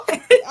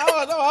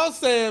no, I'm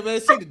saying,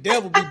 man, see the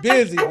devil be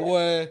busy,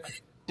 boy.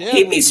 He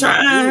Devil be be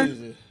trying.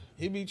 busy.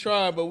 He be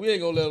trying, but we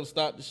ain't gonna let him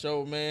stop the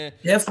show, man.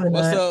 Definitely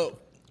What's not. up?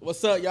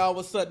 What's up, y'all?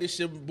 What's up? This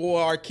your boy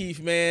Arkeith,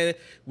 man,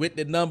 with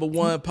the number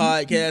one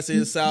podcast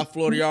in South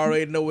Florida. You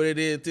already know what it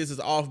is. This is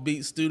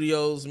Offbeat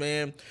Studios,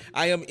 man.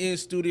 I am in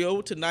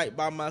studio tonight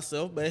by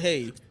myself, but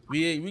hey,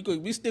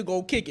 we still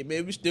gonna kick it,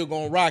 man. We still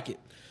gonna rock it.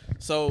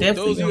 So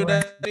Definitely those of gonna you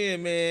rock. that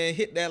in, man,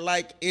 hit that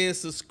like and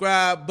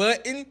subscribe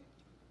button,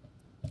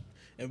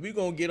 and we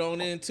gonna get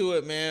on into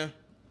it, man.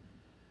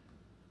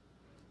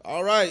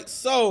 All right,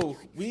 so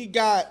we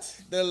got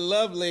the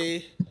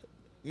lovely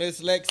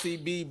Miss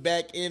Lexi B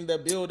back in the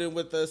building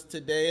with us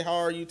today. How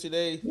are you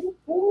today?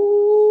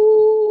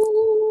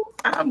 Ooh,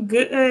 I'm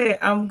good.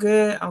 I'm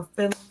good. I'm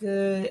feeling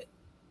good.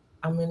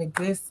 I'm in a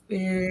good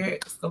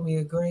spirit. It's gonna be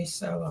a great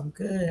show. I'm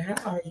good.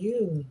 How are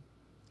you?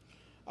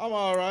 I'm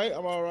all right.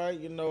 I'm all right.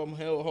 You know, I'm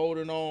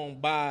holding on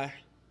by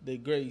the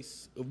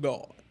grace of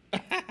God.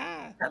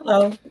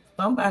 Hello.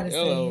 Somebody said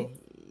Hello.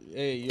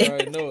 Hey, you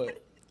already know it.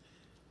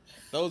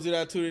 Those of you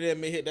that tuned in,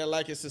 may hit that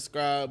like and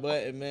subscribe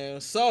button, man.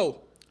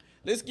 So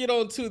let's get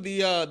on to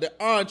the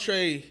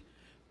entree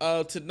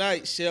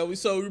tonight, shall we?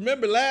 So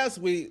remember last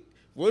week,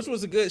 which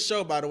was a good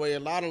show, by the way. A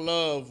lot of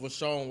love was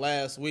shown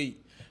last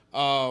week.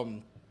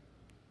 Um,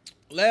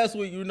 Last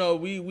week, you know,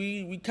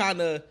 we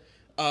kind of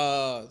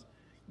uh,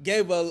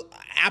 gave an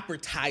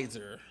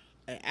appetizer,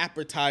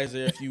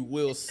 if you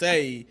will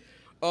say,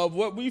 of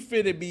what we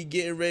finna be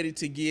getting ready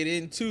to get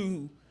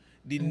into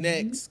the mm-hmm.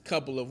 next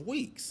couple of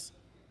weeks.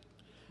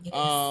 Yes.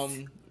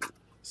 Um,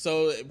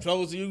 so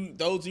those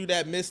of you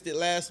that missed it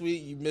last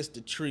week, you missed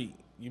a treat.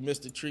 You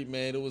missed a treat,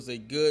 man. It was a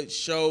good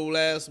show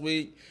last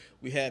week.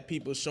 We had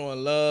people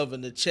showing love in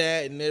the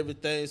chat and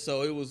everything,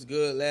 so it was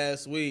good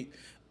last week.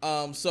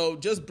 So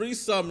just brief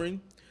summary.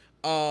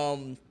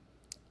 Um,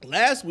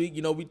 Last week,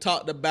 you know, we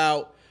talked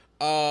about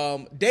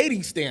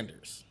dating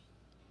standards,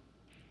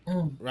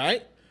 Mm.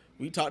 right?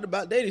 We talked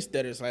about dating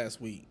standards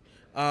last week.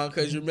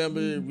 Cause you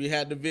remember Mhm. we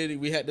had the video,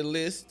 we had the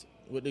list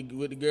with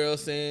the girl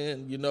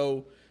saying, you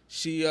know,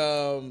 she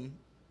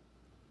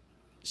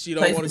she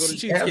don't want to Places go to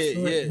she cheesecake.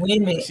 absolutely Yeah,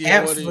 women she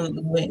don't want to.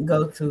 absolutely wouldn't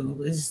go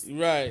to. It's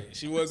Right,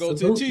 she want to go to a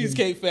absolutely.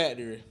 cheesecake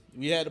factory.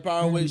 We had the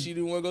problem with Mm. she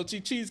didn't want to go to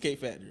cheesecake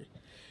factory.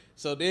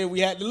 So then we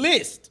had the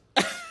list.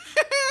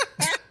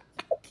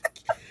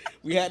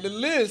 We had the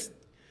list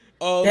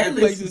of the That list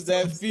places was so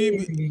that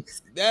female.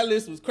 serious. That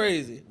list was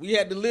crazy. We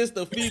had the list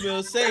of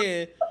females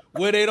saying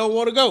where they don't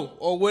want to go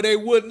or where they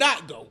would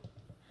not go,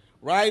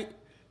 right?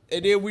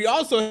 And then we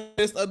also had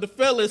a list of the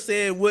fellas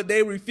saying what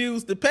they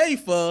refuse to pay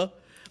for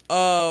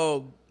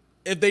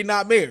if they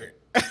not married.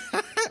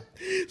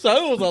 So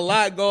it was a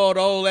lot going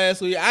on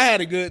last week. I had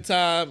a good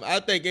time. I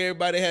think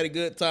everybody had a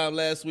good time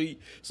last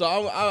week. So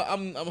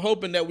I'm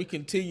hoping that we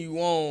continue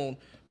on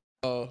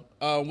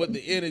with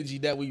the energy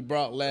that we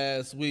brought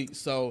last week.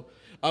 So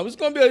it's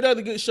gonna be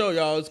another good show,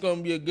 y'all. It's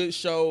gonna be a good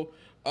show.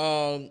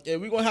 And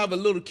we're gonna have a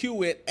little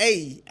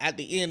Q&A at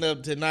the end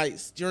of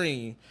tonight's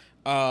stream.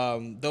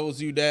 Those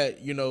of you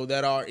that you know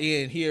that are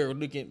in here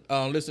looking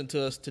listen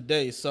to us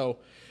today. So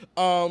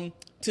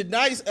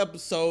tonight's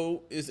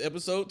episode is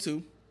episode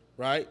 2,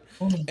 right?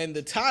 Mm. And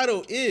the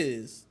title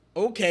is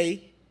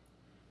 "Okay,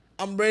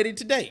 I'm Ready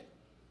to Date."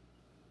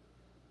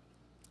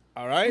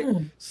 All right.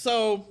 Mm.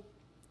 So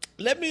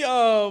let me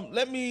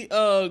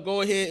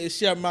go ahead and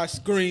share my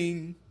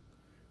screen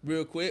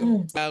real quick.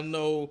 Mm. I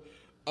know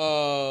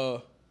uh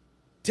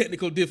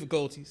technical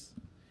difficulties.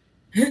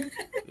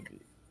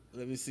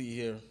 Let me see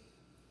here.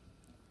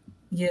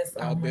 Yes,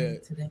 Y'all I'm ready better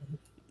today.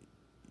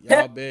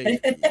 y'all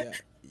better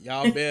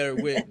y'all better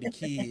with the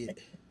kid.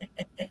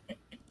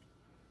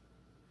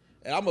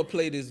 And I'm gonna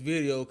play this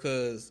video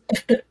because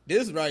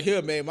this right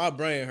here made my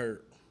brain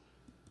hurt.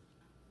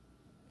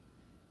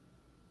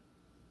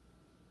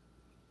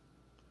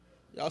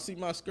 Y'all see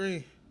my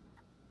screen?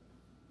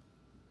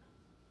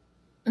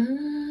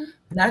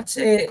 Not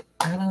yet.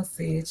 I don't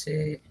see it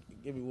yet.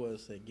 Give me one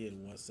second. Give it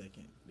 1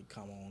 second to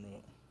come on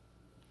up.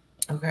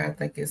 Okay,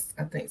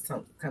 I think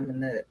something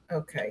coming up.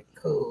 Okay,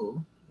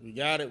 cool. We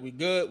got it. We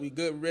good. We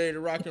good. We ready to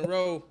rock and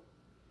roll.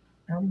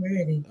 I'm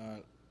ready. All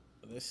right.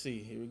 Let's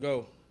see. Here we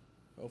go.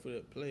 Hopefully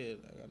it play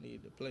it like I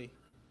need to play.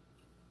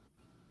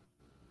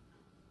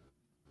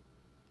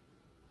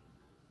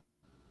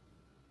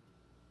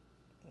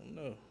 I don't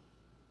know.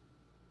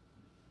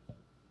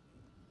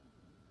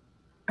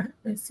 I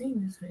haven't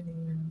seen this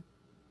video.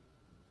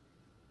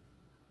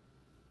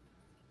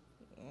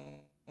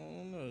 I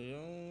don't know. You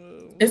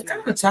don't It's see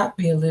kind it. of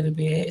choppy a little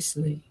bit,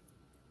 actually.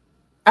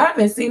 I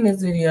haven't seen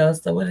this video,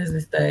 so what does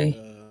it say?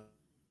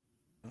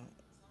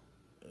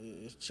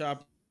 It's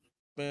chopping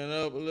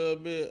up a little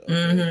bit.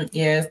 Okay.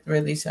 Yeah, it's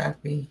really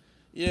choppy.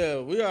 Yeah,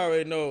 we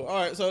already know. All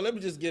right. So let me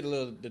just get a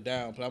little the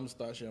down. I'm gonna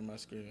start sharing my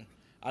screen.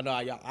 I know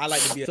I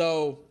like to be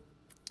so.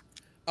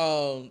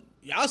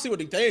 Y'all see what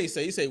the thing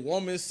say? He say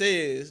woman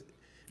says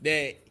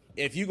that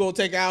if you gonna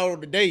take her out on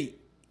the date,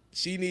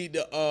 she need to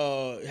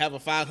have a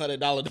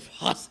 $500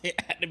 deposit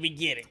at the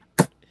beginning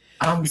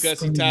I'm because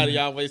she tired of screaming.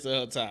 y'all wasting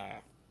her time.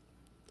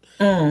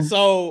 Mm.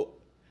 So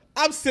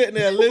I'm sitting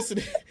there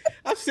listening.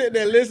 I'm sitting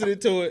there listening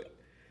to it,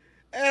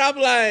 and I'm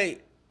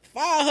like,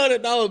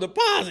 $500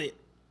 deposit.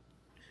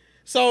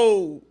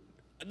 So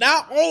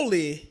not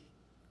only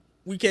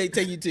we can't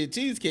take you to the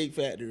Cheesecake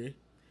Factory,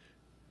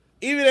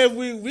 even if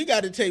we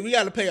got to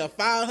pay a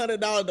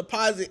 $500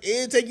 deposit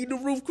and take you to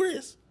Roof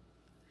Chris.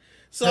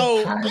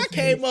 So I Deposit.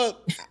 came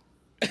up.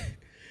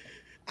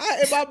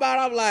 In my mind,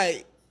 I'm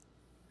like,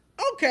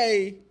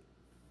 okay,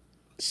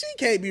 she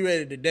can't be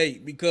ready to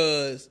date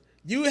because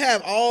you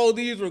have all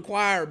these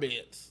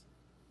requirements.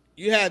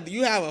 You have a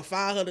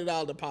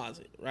 $500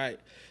 deposit, right?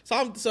 So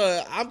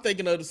I'm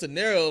thinking of the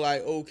scenario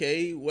like,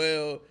 okay,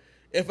 well,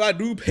 if I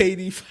do pay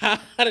these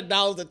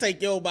 $500 to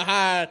take your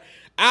behind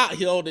out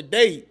here on the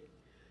date,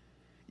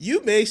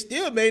 you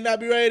may not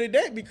be ready to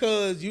date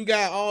because you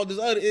got all these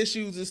other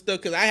issues and stuff.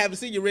 Because I haven't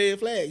seen your red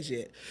flags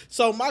yet.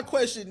 So my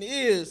question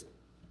is,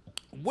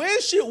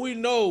 when should we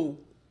know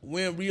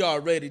when we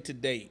are ready to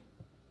date?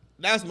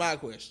 That's my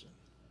question.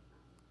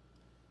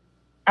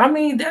 I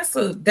mean, that's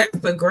a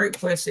great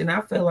question.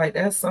 I feel like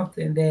that's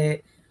something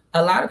that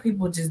a lot of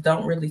people just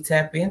don't really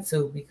tap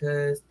into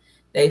because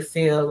they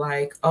feel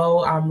like,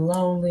 oh, I'm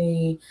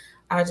lonely.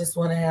 I just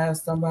want to have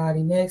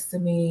somebody next to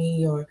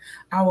me, or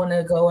I want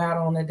to go out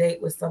on a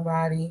date with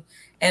somebody.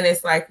 And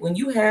it's like when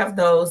you have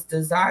those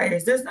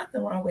desires, there's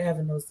nothing wrong with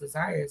having those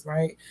desires,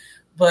 right?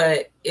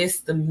 But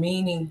it's the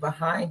meaning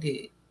behind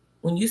it.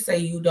 When you say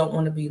you don't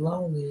want to be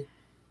lonely,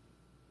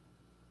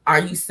 are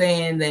you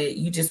saying that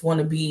you just want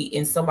to be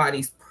in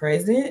somebody's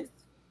presence?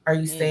 Are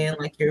you Mm, saying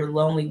like you're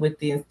lonely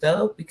within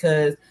self?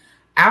 Because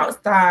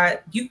outside,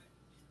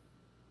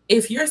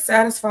 if you're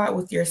satisfied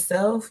with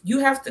yourself, you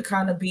have to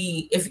kind of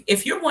be,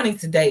 if you're wanting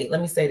to date, let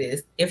me say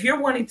this. If you're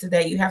wanting to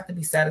date, you have to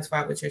be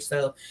satisfied with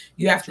yourself.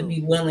 You have to true.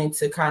 be willing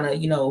to kind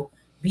of,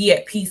 be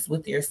at peace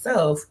with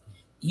yourself.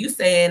 You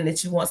saying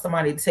that you want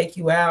somebody to take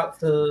you out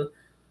to,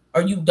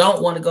 or you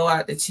don't want to go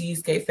out to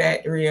Cheesecake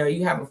Factory, or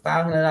you have a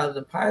 $500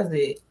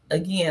 deposit,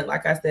 again,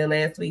 like I said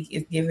last week,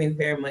 it's giving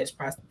very much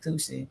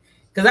prostitution.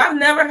 Because I've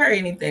never heard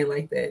anything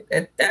like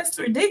that. That's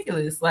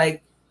ridiculous.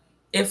 Like,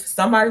 if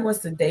somebody wants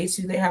to date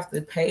you, they have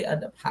to pay a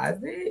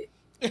deposit.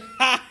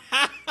 Doesn't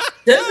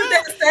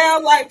that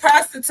sound like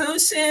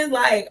prostitution?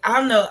 Like, I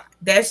don't know.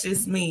 That's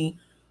just me.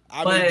 I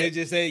mean, But they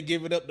just ain't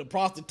giving up the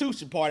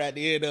prostitution part at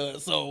the end of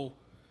it. So,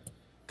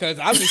 because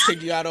I'm just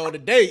taking you out on a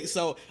date.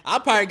 So, I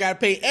probably got to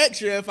pay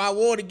extra if I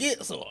want to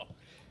get some.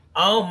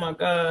 oh my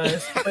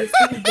gosh. But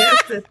see,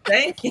 that's the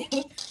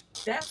thing.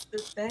 That's the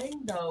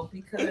thing though,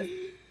 because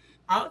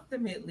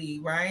ultimately,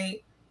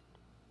 right?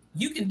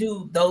 You can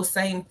do those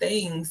same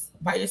things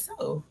by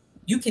yourself.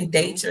 You can True.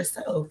 date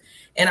yourself.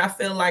 And I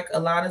feel like a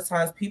lot of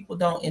times people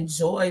don't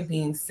enjoy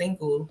being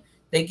single.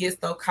 They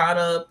get so caught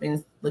up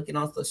in looking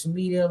on social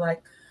media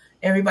like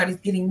everybody's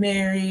getting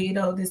married,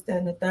 oh, this, that,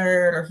 and the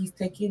third, or he's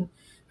taking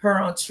her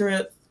on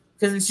trips.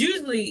 Because it's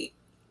usually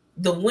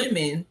the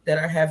women that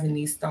are having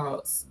these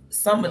thoughts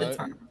some of the Right.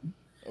 time. I'm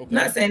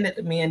not Okay. saying that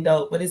the men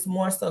don't, but it's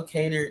more so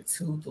catered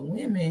to the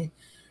women.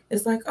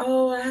 It's like,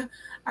 oh,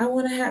 I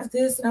want to have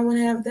this and I want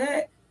to have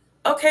that.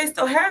 Okay,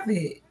 so have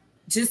it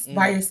just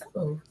by Mm,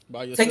 yourself.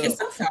 by Take yourself.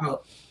 yourself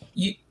out.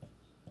 You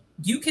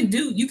you can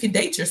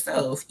date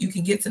yourself. You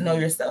can get to know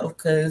Mm. yourself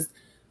because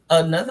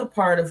another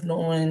part of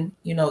knowing,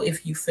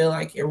 if you feel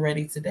like you're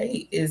ready to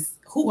date is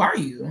who are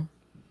you?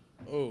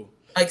 Oh,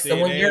 Like so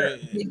see, when you're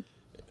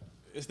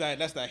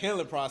that's that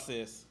healing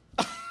process.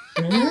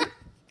 Mhm.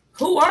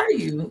 Who are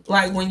you?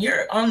 Like when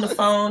you're on the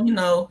phone,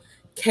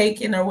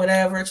 caking or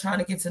whatever, trying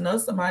to get to know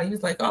somebody,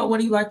 who's like, oh, what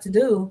do you like to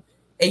do?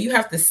 And you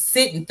have to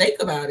sit and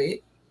think about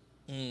it.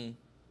 Mm.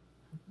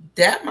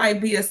 That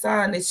might be a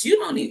sign that you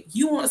don't need,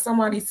 you want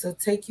somebody to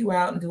take you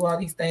out and do all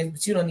these things,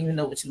 but you don't even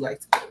know what you like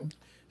to do.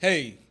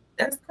 Hey,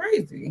 That's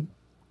crazy.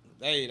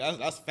 hey,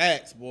 that's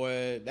facts,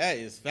 boy. That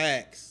is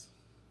facts.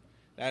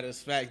 That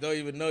is facts. Don't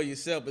even know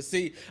yourself. But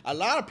see, a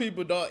lot of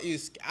people don't.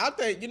 I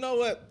think you know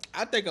what?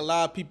 I think a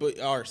lot of people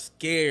are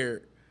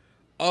scared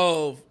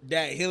of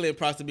that healing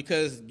process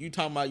because you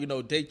talking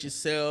about date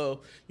yourself,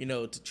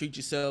 to treat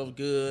yourself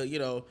good,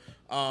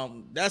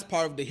 that's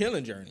part of the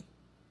healing journey.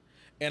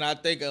 And I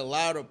think a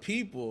lot of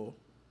people,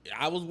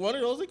 I was one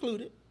of those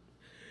included,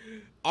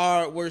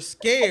 were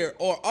scared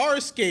or are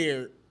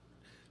scared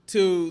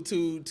to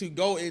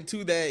go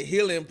into that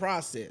healing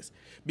process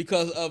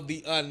because of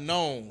the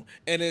unknown.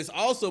 And it's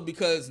also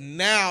because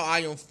now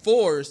I am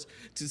forced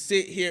to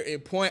sit here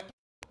and point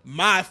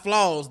my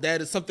flaws.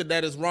 That is something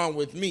that is wrong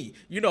with me.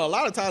 A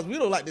lot of times we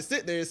don't like to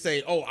sit there and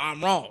say, oh,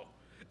 I'm wrong.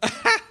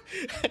 I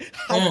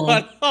Mm.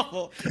 won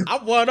over. I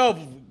won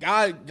over.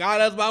 God,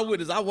 that's my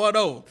witness. I won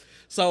over.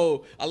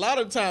 So a lot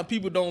of the time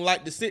people don't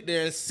like to sit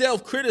there and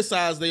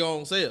self-criticize their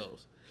own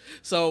selves.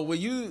 So when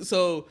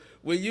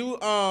you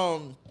are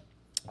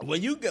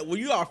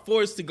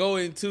forced to go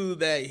into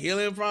that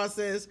healing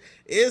process,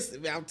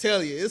 I'm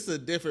telling you, it's a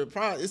different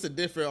it's a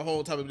different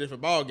whole type of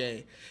different ball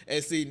game.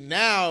 And see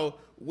now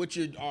what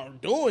you are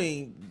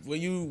doing when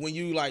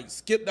you like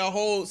skip that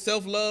whole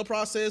self love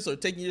process or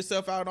taking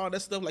yourself out and all that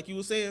stuff like you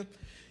were saying,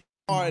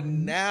 are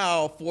Mhm.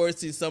 now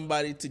forcing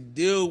somebody to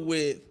deal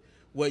with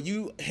what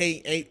you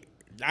hate ain't,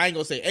 I ain't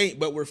gonna say ain't,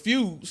 but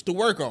refuse to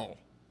work on,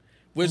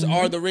 which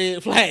are Mm-hmm. the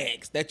red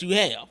flags that you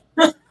have.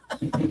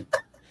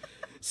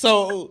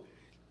 So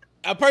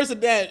a person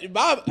that, in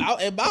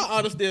my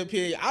honest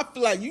opinion, I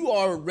feel like you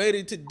are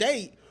ready to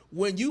date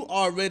when you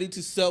are ready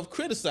to self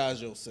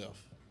criticize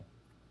yourself.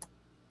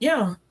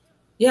 Yeah.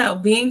 Yeah.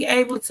 Being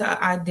able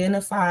to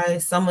identify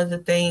some of the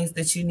things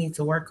that you need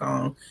to work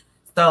on.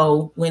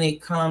 So when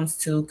it comes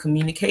to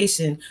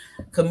communication,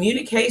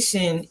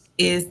 communication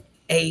is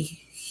a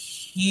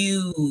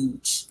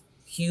huge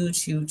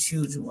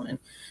one,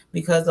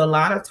 because a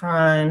lot of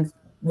times,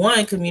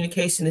 one,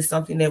 communication is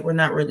something that we're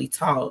not really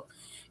taught.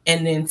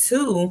 And then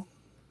two,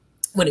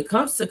 when it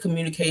comes to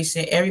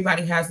communication,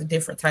 everybody has a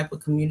different type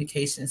of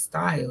communication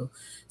style.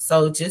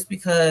 So just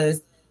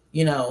because,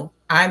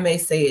 I may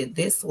say it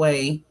this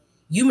way,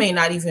 you may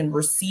not even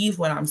receive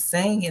what I'm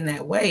saying in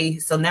that way.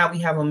 So now we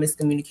have a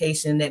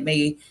miscommunication that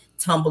may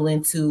tumble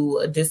into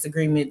a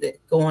disagreement,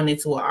 that going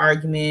into an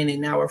argument,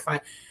 and now we're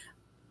fighting.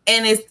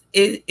 And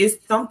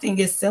it's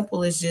something as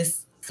simple as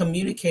just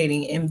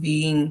communicating and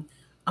being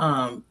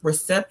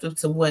receptive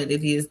to what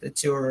it is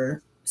that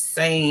you're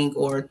saying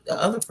or the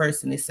other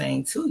person is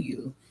saying to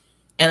you.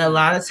 And a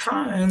lot of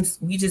times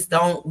we just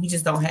don't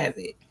have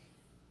it.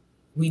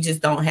 We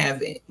just don't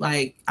have it.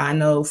 Like, I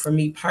know for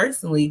me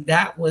personally,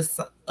 that was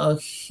a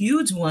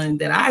huge one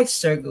that I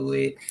struggle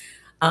with,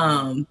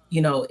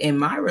 in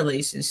my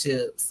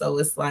relationship. So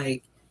it's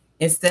like,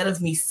 instead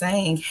of me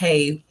saying,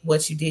 hey,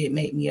 what you did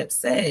made me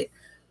upset,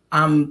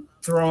 I'm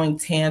throwing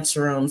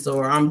tantrums,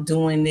 or I'm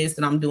doing this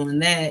and I'm doing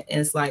that. And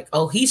it's like,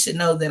 oh, he should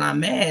know that I'm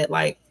mad.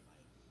 Like,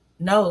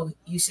 no,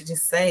 you should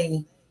just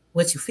say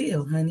what you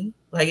feel, honey.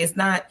 Like, it's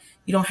not,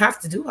 you don't have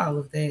to do all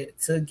of that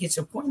to get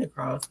your point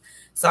across.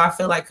 So I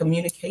feel like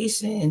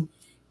communication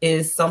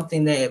is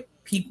something that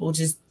people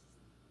just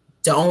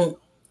don't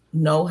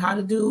know how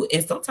to do.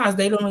 And sometimes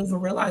they don't even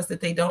realize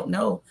that they don't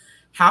know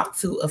how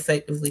to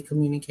effectively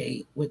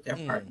communicate with their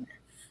partner.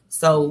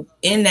 So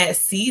in that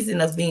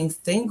season of being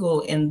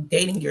single and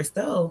dating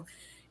yourself,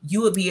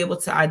 you would be able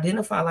to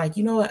identify, like,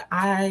 you know what,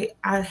 I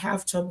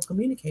have trouble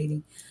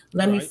communicating.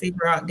 Let me Right.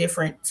 figure out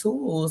different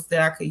tools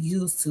that I could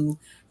use to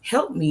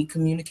help me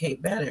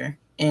communicate better.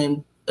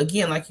 And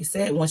again, like you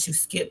said, once you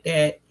skip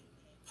that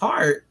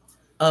part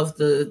of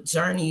the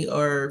journey,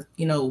 or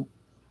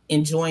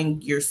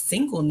enjoying your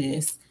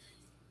singleness,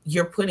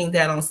 you're putting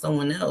that on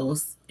someone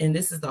else. And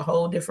this is a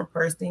whole different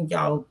person.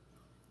 Y'all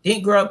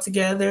didn't grow up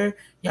together.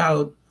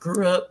 Y'all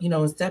grew up,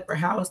 in separate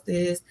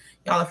houses.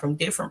 Y'all are from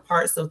different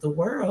parts of the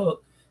world,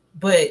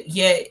 but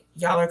yet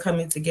y'all are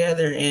coming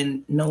together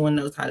and no one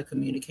knows how to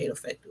communicate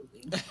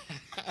effectively.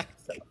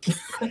 So,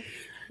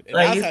 And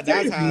like, that's it's how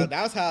that's how crazy.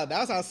 that's how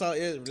that's how some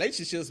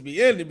relationships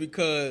be ending,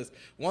 because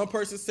one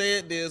person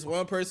said this,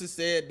 one person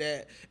said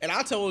that, and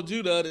I told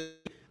you the other,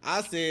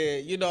 I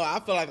said, I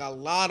feel like a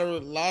lot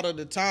of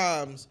the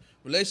times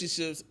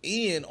relationships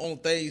end on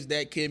things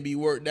that can be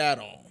worked out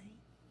on.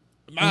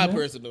 My Hmm.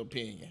 personal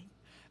opinion.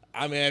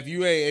 I mean, if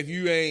you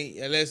ain't,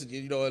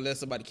 unless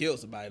somebody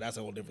kills somebody, that's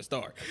a whole different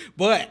story.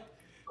 But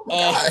Oh my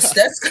uh, gosh,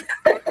 that's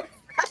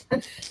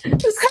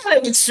kind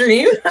of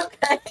extreme.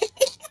 Okay,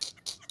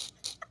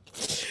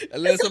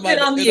 unless it's a bit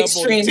somebody on the end up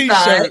on a extreme side.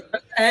 t-shirt.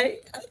 Okay,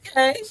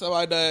 okay.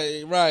 Somebody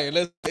that, right?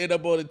 Let's end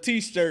up on a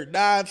t-shirt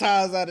 9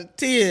 times out of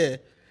 10.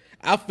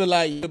 I feel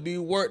like you'll be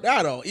worked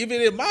out on.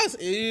 Even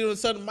in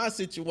some of my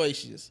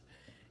situations.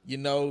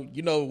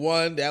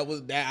 One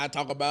that I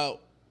talk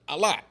about a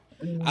lot.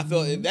 I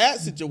felt in Hmm. that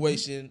Hmm.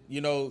 situation,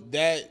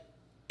 that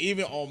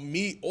even on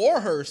me or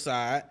her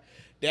side,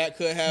 that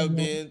could have Hmm.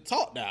 been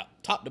talked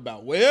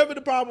about. Wherever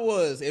the problem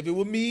was, if it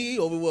was me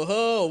or if it was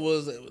her or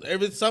was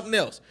everything something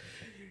else,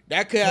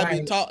 that could have been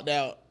Right. talked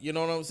out. You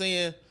know what I'm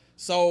saying?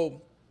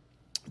 So,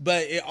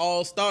 but it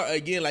all start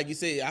again, like you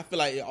said. I feel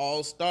like it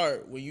all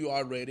start when you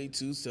are ready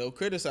to self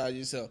criticize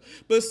yourself.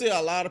 But still,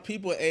 a lot of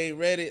people ain't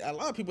ready. A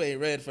lot of people ain't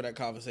ready for that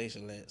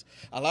conversation, Lance.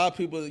 A lot of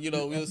people,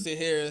 will sit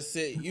here and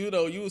say, you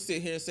will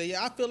sit here and say,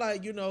 yeah, I feel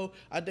like,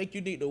 I think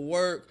you need to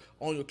work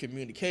on your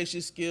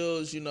communication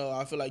skills.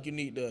 I feel like you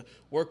need to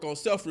work on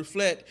self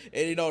reflect.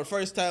 And the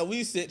first time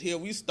we sit here,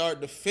 we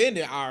start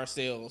defending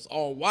ourselves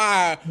on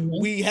why Hmm.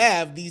 we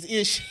have these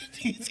issues.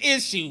 These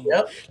issues.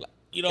 Yep.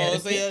 You know That what I'm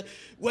is it. saying?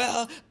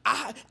 Well,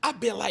 I've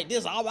been like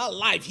this all my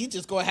life. He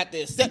just gonna have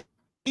to accept.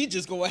 He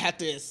just gonna have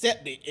to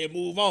accept it and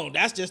move on.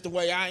 That's just the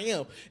way I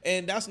am,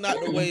 and that's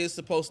not the Yeah. way it's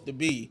supposed to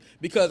be.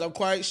 Because I'm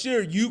quite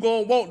sure you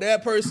gonna want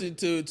that person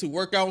to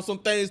work on some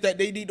things that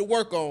they need to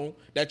work on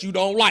that you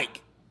don't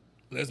like.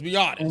 Let's be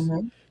honest.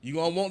 Hmm. You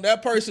gonna want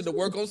that person to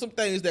work on some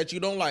things that you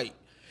don't like,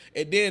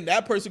 and then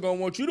that person gonna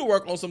want you to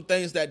work on some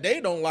things that they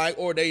don't like,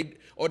 or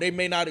they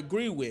may not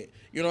agree with.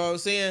 You know what I'm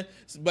saying?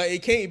 But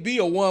it can't be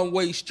a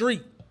one-way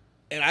street.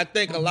 And I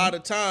think a Hmm. lot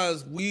of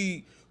times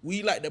we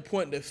like to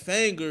point the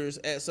fingers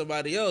at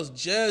somebody else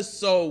just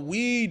so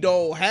we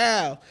don't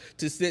have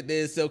to sit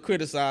there and self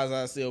criticize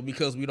ourselves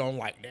because we don't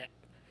like that.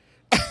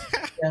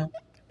 Yeah.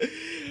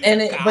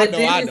 And I but know,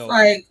 then I it's know.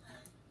 like,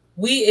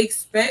 we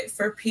expect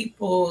for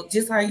people,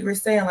 just how you were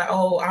saying, like,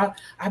 oh,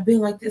 I've been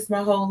like this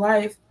my whole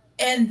life.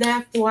 And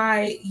that's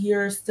why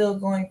you're still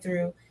going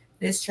through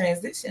this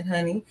transition,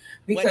 honey,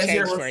 What because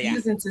you're changed for ya?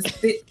 refusing to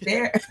sit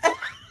there.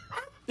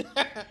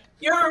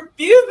 You're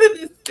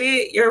refusing to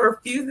sit. You're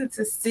refusing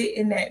to sit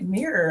in that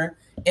mirror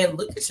and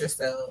look at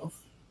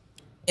yourself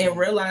and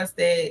realize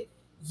that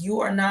you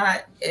are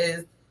not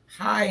as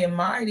high and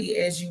mighty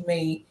as you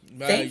may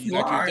think you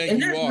Like you are. think And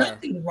you there's are.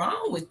 nothing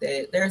wrong with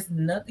that. There's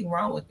nothing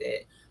wrong with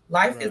that.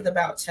 Life is Right.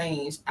 about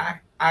change.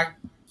 I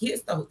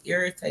get so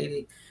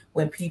irritated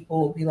when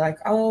people be like,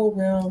 oh,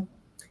 well,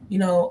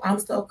 I'm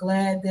so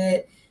glad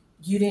that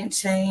you didn't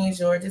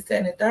change or just that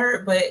and the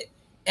third. But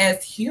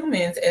as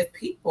humans, as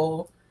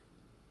people,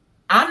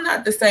 I'm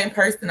not the same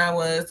person I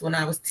was when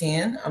I was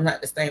 10. I'm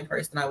not the same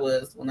person I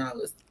was when I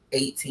was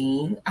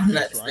 18. I'm not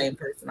That's the right. same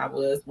person I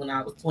was when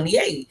I was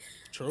 28.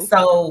 True.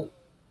 So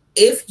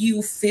if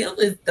you feel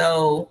as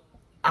though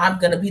I'm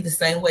going to be the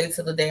same way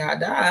till the day I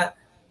die,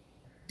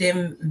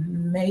 then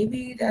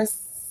maybe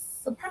that's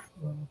a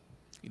problem.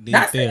 You need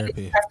Not saying that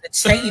you therapy. have to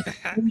change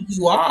who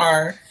you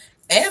are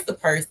as a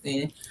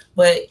person,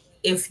 but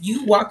if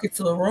you walk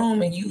into a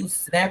room and you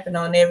snapping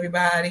on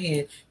everybody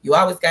and you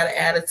always got an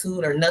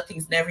attitude or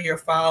nothing's never your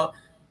fault,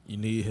 You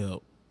need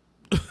help.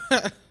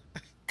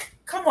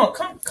 come on,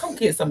 come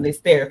get some of this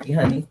therapy,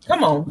 honey.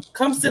 Come on,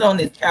 come sit on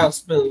this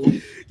couch, boo.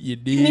 You You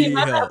need need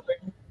my help.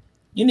 number.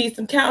 You need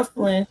some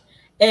counseling,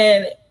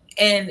 and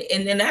and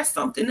then that's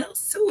something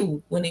else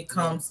too when it Yeah.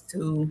 comes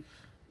to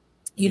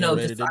Being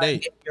ready to deciding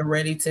date. if you're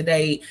ready to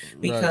date.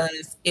 Right.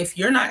 Because if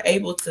you're not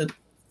able to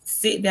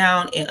sit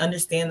down and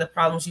understand the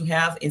problems you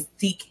have and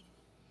seek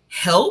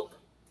help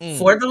Mm.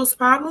 for those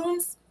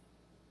problems,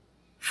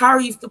 how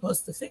are you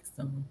supposed to fix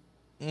them?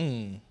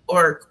 Mm.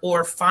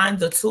 Or find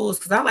the tools,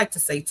 because I like to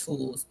say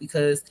tools,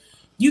 because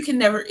you can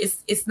never,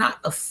 it's not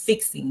a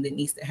fixing that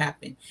needs to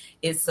happen.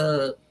 It's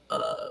a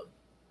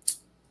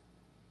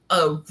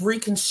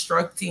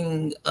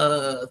reconstructing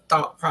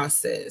thought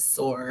process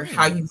or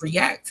how Mm. you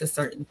react to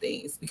certain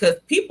things, because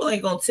people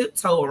ain't gonna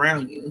tiptoe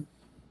around you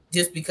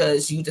just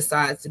because you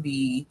decide to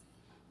be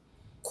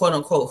quote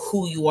unquote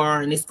who you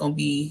are and it's gonna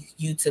be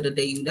you to the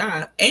day you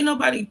die. Ain't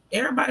nobody,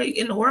 everybody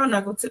in the world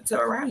not gonna tiptoe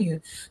around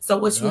you. So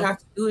what you Yeah. have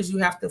to do is you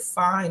have to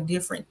find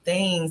different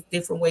things,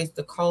 different ways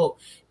to cope,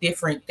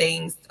 different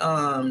things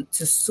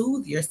to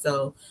soothe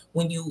yourself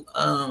when you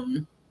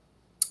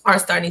are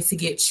starting to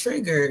get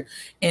triggered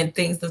and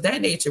things of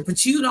that nature.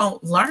 But you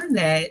don't learn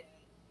that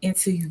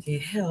until you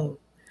get help,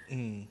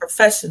 Mm.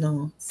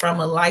 professional,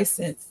 from a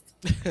licensed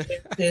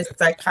therapist,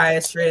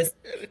 psychiatrist,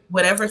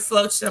 whatever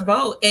floats your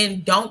boat.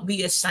 And don't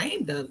be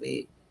ashamed of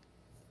it.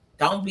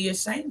 Don't be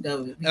ashamed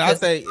of it, And I because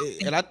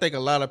think, and I think a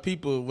lot of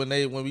people when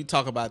we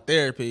talk about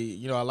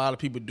therapy, a lot of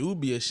people do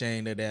be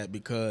ashamed of that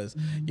because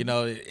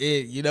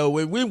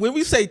when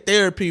we say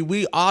therapy,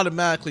 we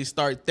automatically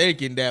start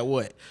thinking that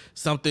what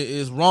something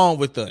is wrong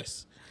with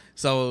us.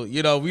 So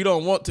we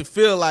don't want to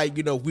feel like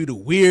we the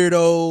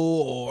weirdo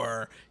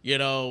or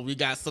we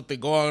got something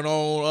going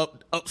on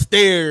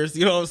upstairs.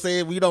 You know what I'm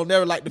saying? We don't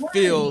never like to right.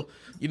 feel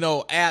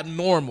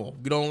abnormal.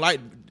 We don't like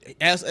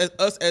as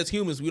us as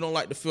humans. We don't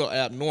like to feel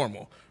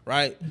abnormal,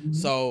 right? Mhm.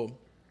 So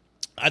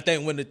I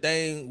think when the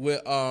thing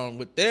with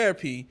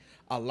therapy,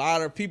 a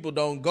lot of people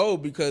don't go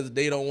because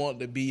they don't want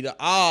to be the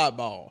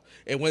oddball.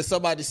 And when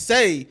somebody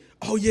say,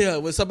 "Oh yeah,"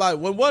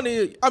 when one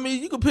is, I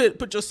mean, you can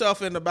put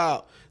yourself in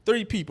about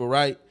 3 people,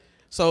 right?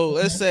 So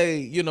let's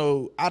say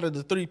out of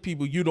the 3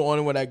 people, you the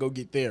only one that go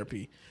get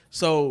therapy.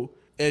 So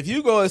if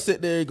you go and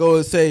sit there and go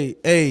and say,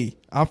 "Hey,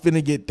 I'm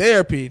finna get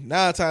therapy,"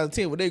 9 times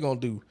 10, what they gonna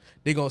do?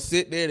 They gonna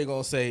sit there. They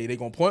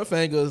gonna point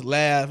fingers,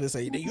 laugh, and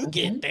say, "You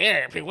get Mhm.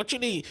 therapy? What you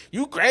need?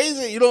 You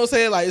crazy?" You know what I'm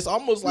saying? Like it's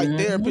almost like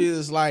therapy Mhm.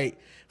 is like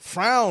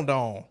frowned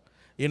on,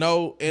 and it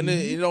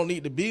Mhm. don't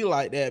need to be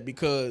like that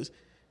because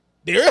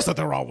there is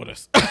something wrong with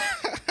us.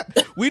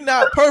 We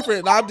not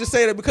perfect. I'm just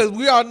saying that because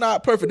we are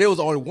not perfect. There was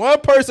only one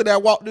person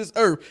that walked this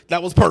earth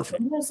that was perfect.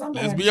 Come on, Let's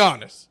somebody. be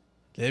honest.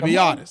 Let's Come be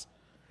on. honest.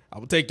 I'm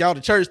gonna take y'all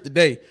to church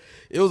today.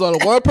 It was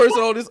only one person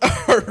on this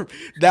earth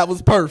that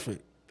was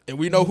perfect, and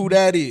we know who Mhm.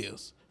 that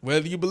is.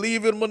 Whether you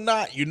believe in him or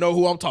not, you know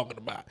who I'm talking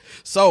about.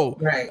 So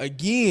Right.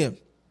 again,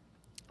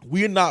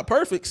 we're not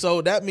perfect.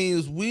 So that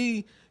means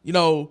we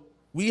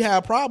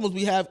have problems,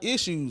 we have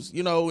issues,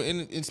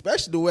 and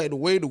especially the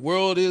way the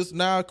world is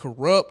now,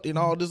 corrupt and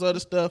all this other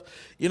stuff.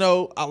 A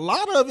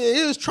lot of it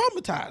is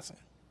traumatizing.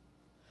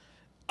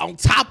 On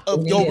top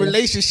of It your is.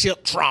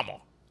 relationship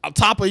trauma, on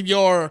top of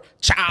your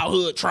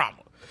childhood trauma.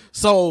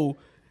 So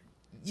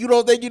you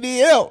don't think you need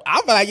help. I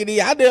feel like you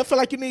need. I didn't feel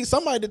like you need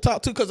somebody to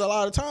talk to because a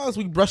lot of times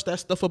we brush that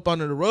stuff up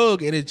under the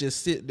rug and it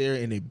just sit there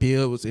and it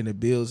builds and it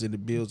builds and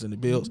it builds and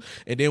it builds.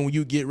 And then when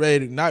you get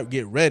ready, not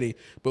get ready,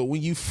 but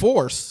when you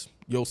force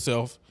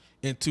yourself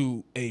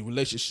into a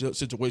relationship,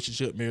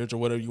 situationship, marriage, or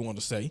whatever you want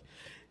to say,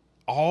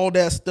 all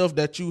that stuff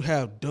that you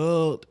have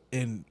dug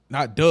and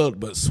not dug,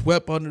 but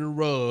swept under the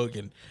rug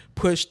and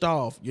pushed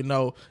off,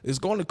 is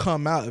going to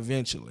come out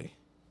eventually.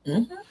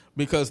 Mhm.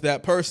 because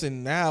that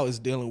person now is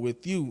dealing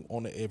with you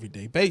on an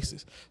everyday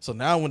basis. So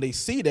now when they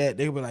see that,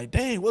 they'll be like,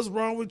 dang, what's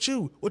wrong with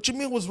you? What you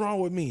mean what's wrong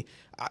with me?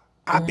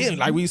 I've been,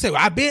 like we say,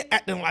 I've been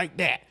acting like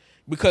that.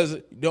 Because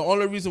the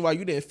only reason why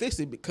you didn't fix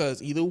it,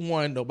 because either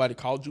one, nobody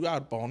called you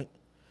out on it,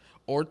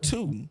 or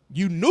two,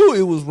 you knew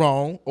it was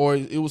wrong, or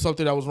it was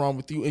something that was wrong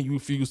with you and you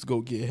refused to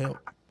go get help.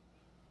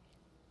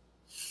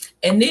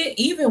 And then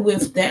even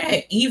with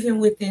that, even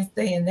within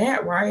saying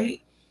that,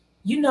 right?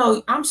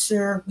 I'm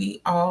sure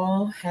we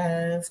all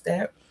have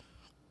that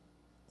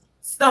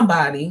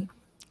somebody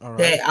All right.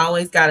 that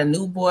always got a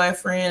new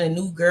boyfriend, a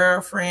new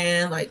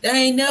girlfriend, like they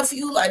ain't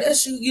nephew, like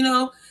that's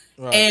you.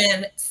 Right.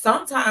 And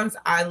sometimes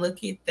I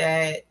look at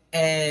that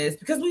as,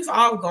 because we've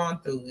all gone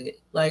through it.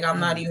 Like I'm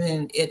not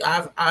even it.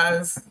 I've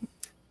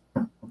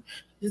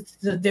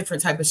it's a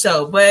different type of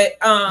show, but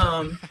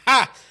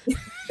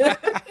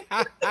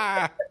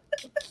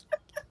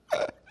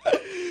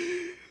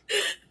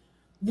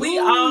we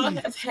all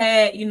have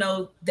had,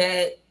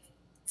 that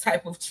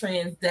type of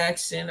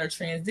transaction or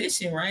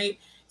transition, right?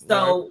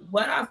 So Right.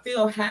 what I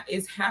feel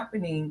is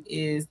happening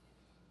is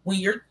when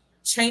you're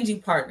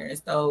changing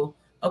partners. So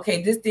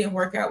okay, this didn't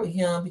work out with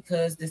him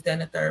because this, that,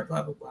 and the third,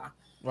 blah blah blah.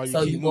 Right. You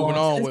So keep you go moving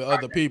on to on this with other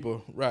partner.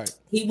 people. Right.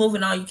 Keep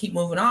moving on. You keep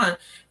moving on,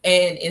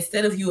 and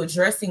instead of you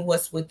addressing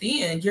what's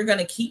within, you're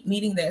gonna keep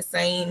meeting that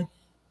same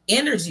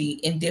energy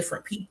in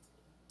different people.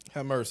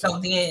 Have mercy. So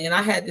then, and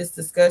I had this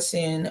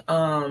discussion.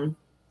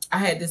 I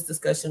had this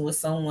discussion with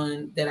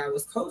someone that I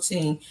was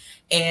coaching,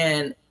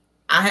 and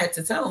I had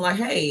to tell them like,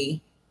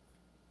 "Hey,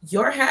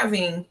 you're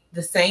having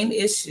the same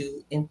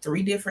issue in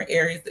three different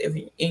areas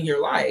in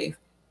your life.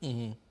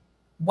 Mm-hmm.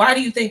 Why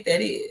do you think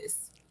that is?"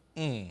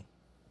 Mm.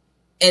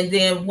 And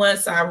then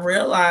once I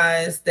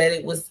realized that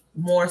it was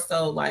more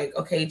so like,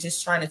 okay,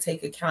 just trying to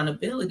take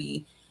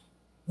accountability.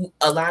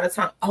 A lot of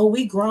time, oh,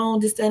 we grown,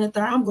 this, that, and the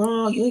third. I'm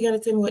grown. You ain't got to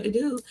tell me what to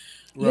do.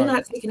 You're Right.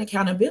 not taking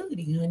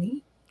accountability,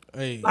 honey.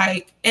 Hey.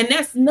 Like, and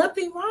that's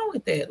nothing wrong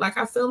with that. Like,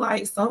 I feel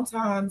like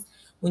sometimes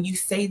when you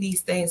say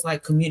these things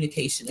like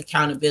communication,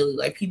 accountability,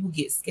 like people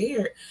get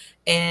scared,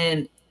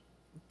 and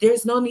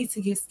there's no need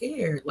to get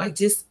scared. Like,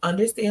 just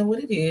understand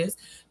what it is,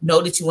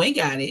 know that you ain't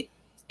got it,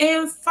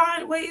 and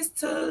find ways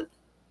to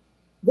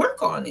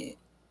work on it.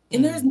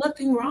 And there's Mm.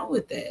 nothing wrong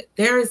with that.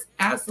 There is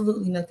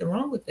absolutely nothing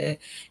wrong with that.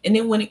 And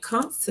then when it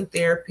comes to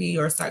therapy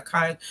or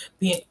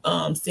being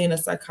seeing a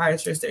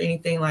psychiatrist or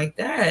anything like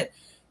that,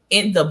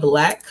 in the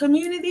Black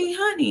community,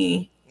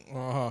 honey,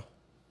 Uh-huh.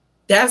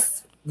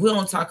 that's we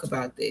don't talk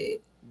about that.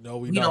 No,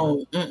 we We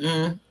don't.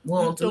 don't. We We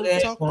don't do don't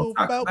that. talk We don't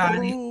talk about about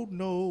it. no,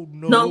 no,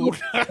 No. no.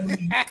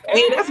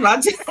 Hey, that's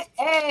my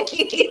hey.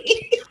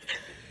 We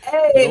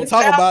Hey, don't the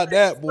talk South about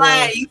that, boy.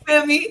 slide, you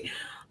feel me?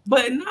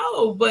 But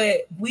no,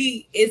 but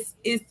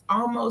it's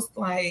almost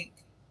like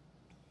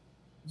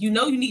you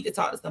need to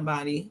talk to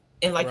somebody.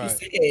 And like you Right.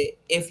 said,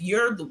 if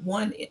you're the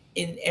one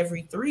in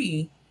every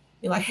three,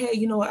 you're like, hey,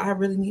 you know what, I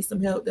really need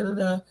some help. Da, da,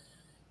 da.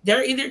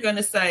 They're either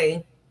gonna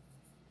say,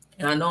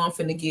 and I know I'm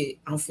finna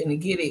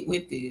get it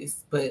with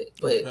this, but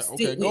stick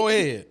Okay, with go me.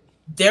 ahead.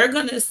 They're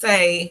gonna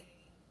say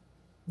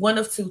one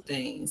of two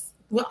things.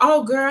 Well,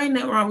 oh girl, ain't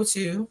nothing wrong with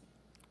you.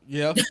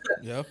 Yeah.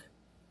 Yeah.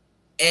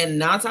 And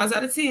 9 times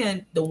out of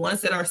 10, the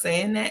ones that are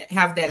saying that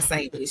have that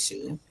same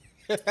issue.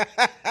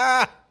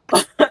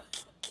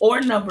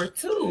 Or number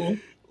two,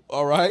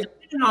 All right.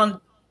 depending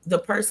on the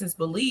person's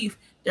belief,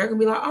 they're gonna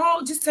be like,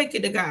 "Oh, just take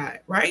it to God,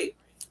 right?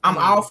 I'm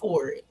all Mm.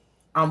 for it.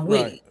 I'm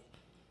with Right. it."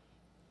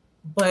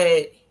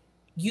 But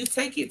you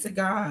take it to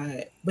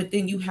God, but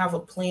then you have a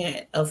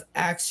plan of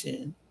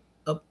action,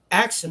 a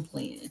action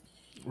plan.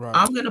 Right.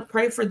 I'm gonna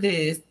pray for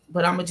this,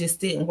 but I'm gonna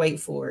just sit and wait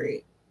for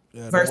it.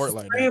 Yeah, it don't work Versus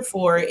like that. praying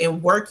for it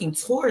and working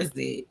towards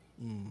it.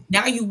 Mm.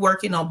 Now you're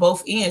working on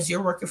both ends.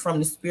 You're working from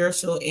the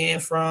spiritual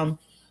and from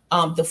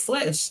the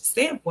flesh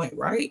standpoint,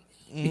 right?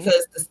 Mm.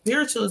 Because the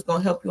spiritual is going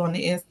to help you on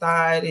the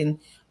inside and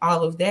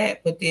all of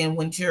that. But then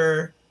when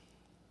you're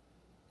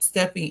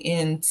stepping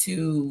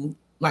into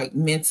like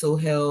mental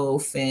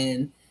health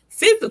and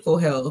physical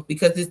health,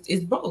 because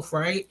it's both,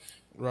 right?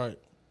 Right.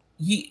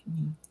 You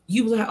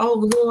you be like,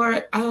 oh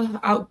Lord,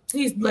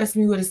 please bless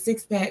me with a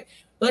 6 pack,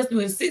 bless me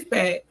with a 6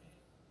 pack,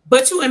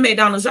 but you in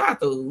McDonald's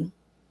drive-through.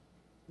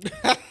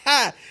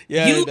 Yeah,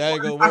 You that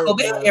ain't going gonna to Taco work,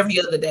 Bell boy. every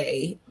other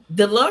day.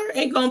 The Lord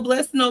ain't gonna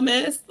bless no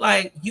mess.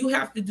 Like you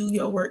have to do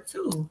your work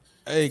too.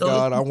 Hey So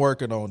God, I'm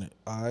working on it.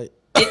 All right.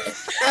 it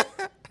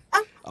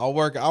I'm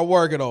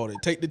working on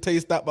it. Take the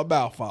taste out my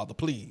mouth, Father,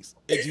 please.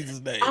 In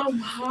Jesus' name. I'm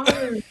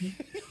hard,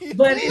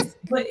 but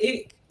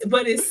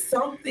it's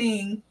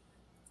something.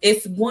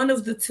 It's one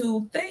of the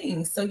two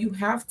things. So you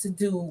have to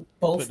do Put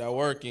both that parts.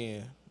 work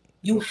in.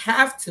 You Yep.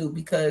 have to,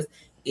 because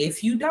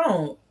if you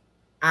don't,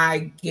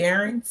 I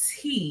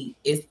guarantee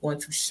it's going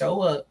to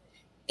show up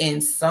in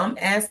some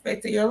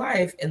aspect of your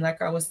life. And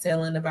like I was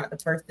telling about the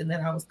person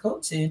that I was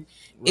coaching,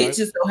 it Right.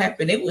 just so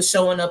happened it was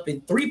showing up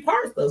in three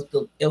parts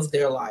of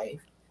their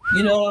life.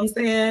 You know what I'm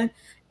saying?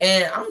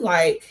 And I'm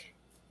like,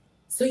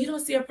 so you don't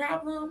see a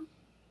problem?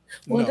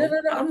 Well, da,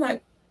 No. da, da. I'm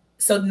like,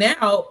 so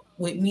now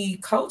with me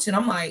coaching,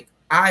 I'm like,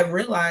 I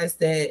realized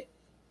that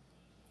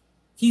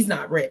he's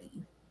not ready.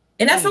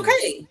 And that's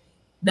okay.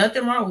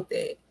 Nothing wrong with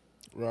that.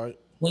 Right.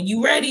 When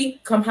you ready,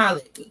 come holler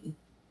at me.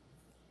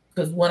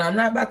 Because what I'm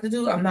not about to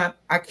do,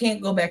 I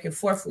can't go back and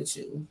forth with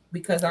you.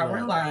 Because I Right.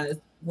 realize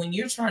when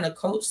you're trying to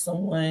coach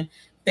someone,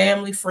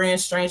 family,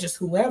 friends, strangers,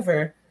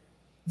 whoever,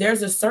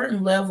 there's a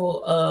certain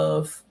level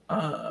of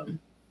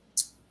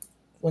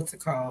what's it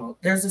called?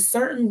 There's a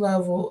certain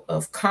level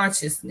of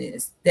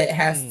consciousness that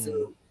has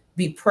to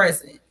be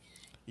present.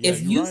 Yeah,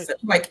 If you're you right. feel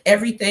like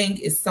everything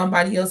is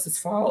somebody else's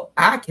fault,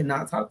 I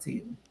cannot talk to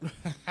you.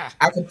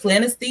 I can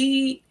plant a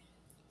seed.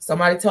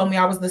 Somebody told me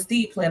I was the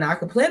seed planter. I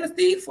can plant a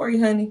seed for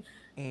you, honey.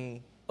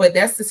 But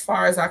that's as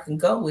far as I can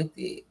go with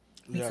it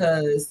Yeah.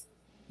 because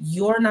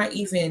you're not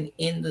even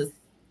in the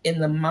Right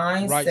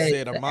mindset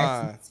set of to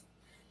actually mine.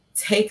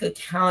 take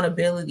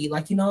accountability.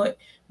 Like, you know what?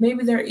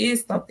 Maybe there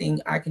is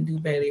something I can do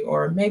better,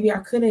 or maybe I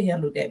could have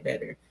handled that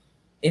better.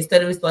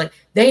 Instead of it's like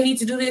they need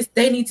to do this,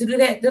 they need to do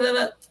that. Da, da,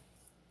 da.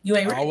 You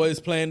ain't ready.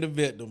 Always playing the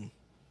victim.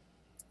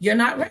 You're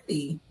not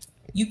ready.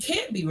 You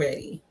can't be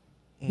ready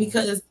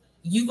because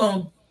you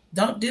gonna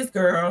dump this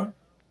girl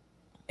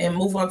and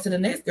move on to the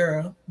next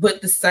girl.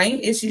 But the same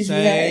issues you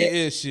Same had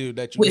issue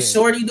that you with had.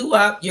 Shorty Doo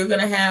Wop, you're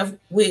gonna have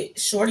with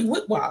Shorty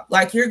Whip Wop.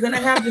 Like you're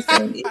gonna have the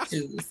same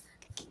issues.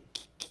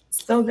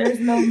 So there's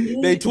no They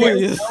need. There's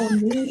twins. no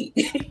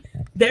need.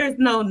 There's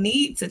no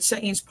need to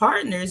change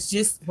partners.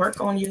 Just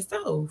work on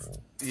yourself.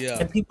 Yeah,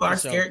 And people for are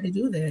sure. scared to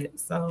do that. Yeah,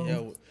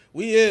 So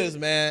we is,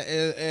 man.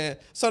 And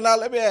so now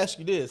let me ask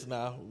you this.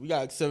 Now we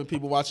got 7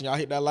 people watching. Y'all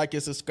hit that like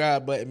and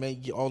subscribe button, man.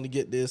 You only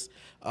get this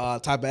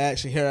type of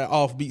action here at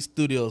Offbeat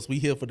Studios. We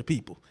here for the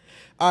people.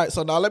 All right.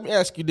 So now let me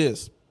ask you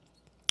this.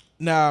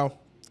 Now,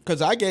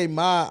 because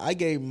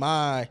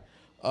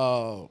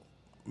uh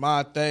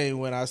my thing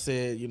when I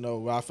said,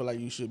 I feel like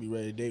you should be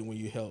ready to date when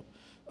you help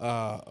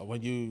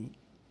when you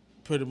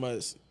pretty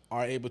much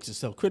are able to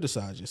self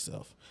criticize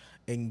yourself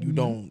and you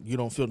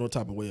don't feel no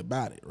type of way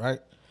about it, right?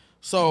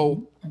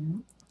 So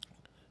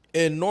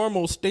in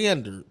normal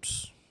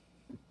standards,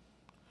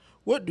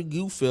 what do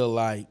you feel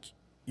like,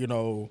 you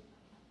know,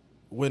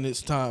 when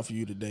it's time for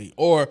you to date?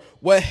 Or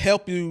what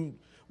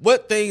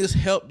things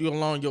helped you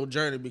along your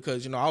journey?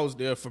 Because, I was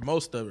there for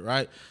most of it,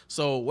 right?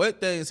 So what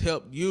things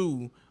helped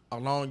you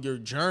along your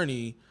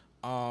journey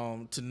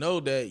to know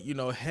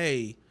that,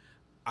 hey,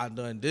 I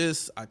done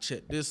this, I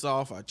checked this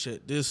off, I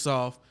checked this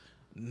off.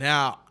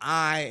 Now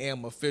I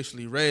am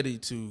officially ready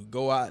to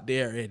go out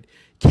there and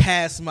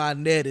cast my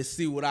net and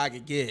see what I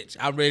can get.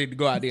 I'm ready to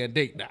go out there and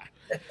date now.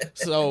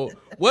 So,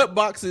 what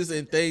boxes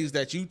and things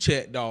that you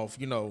checked off,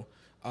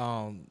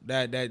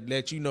 that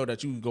let you know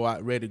that you go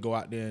out ready to go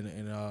out there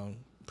and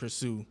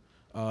pursue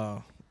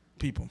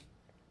people?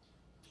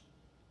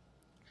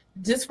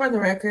 just for the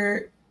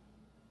record,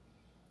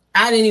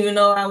 I didn't even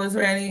know I was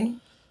ready.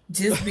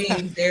 Just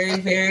being very,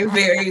 very,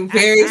 very,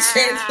 very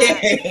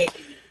transparent.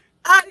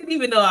 I didn't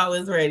even know I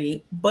was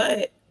ready.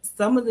 But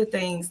some of the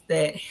things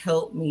that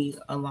helped me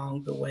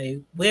along the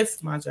way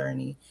with my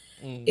journey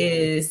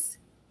is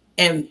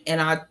and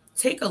I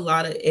take a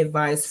lot of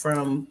advice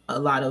from a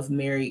lot of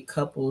married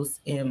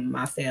couples in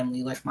my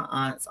family, like my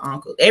aunts,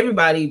 uncles,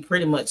 everybody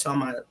pretty much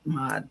on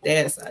my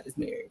dad's side is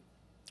married.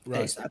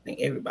 Right. Actually, I think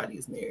everybody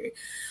is married.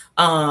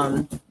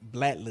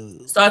 Black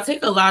love. So I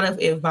take a lot of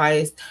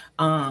advice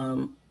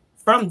from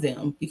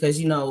them because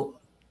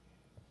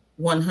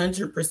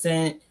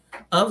 100%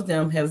 of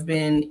them have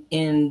been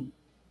in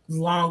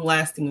long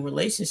lasting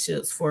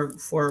relationships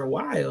for a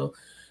while.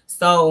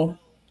 So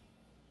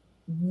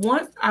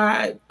once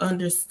I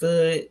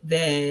understood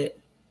that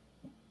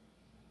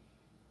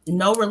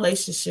no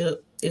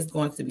relationship is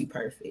going to be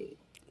perfect,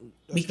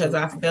 That's because true.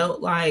 I felt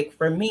like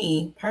for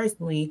me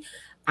personally,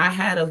 I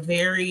had a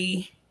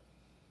very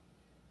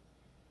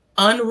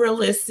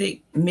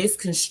unrealistic,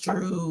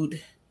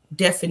 misconstrued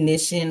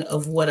definition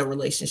of what a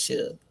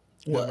relationship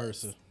Have was.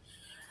 mercy.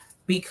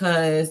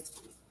 Because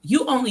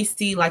you only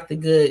see like the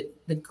good,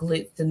 the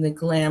glitz and the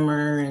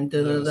glamour and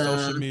da da Yeah, da.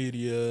 social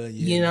media.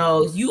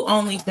 Yeah. You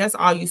only that's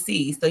all you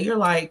see. So you're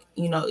like,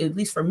 at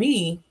least for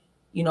me,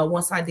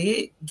 once I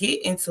did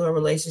get into a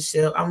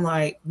relationship, I'm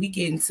like, we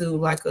get into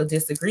like a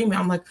disagreement.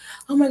 I'm like,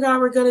 oh my God,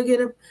 we're gonna get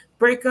a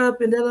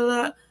breakup and da da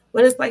da.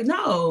 But it's like,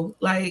 no,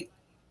 like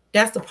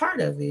that's the part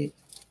of it.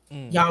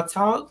 Y'all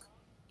talk,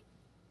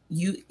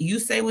 you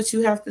say what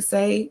you have to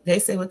say, they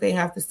say what they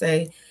have to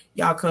say,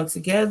 y'all come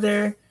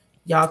together,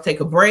 y'all take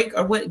a break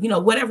or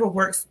whatever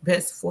works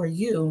best for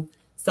you.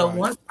 So Right.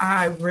 once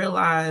I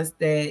realized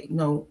that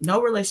no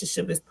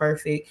relationship is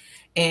perfect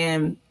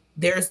and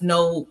there's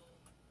no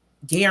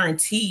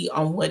guarantee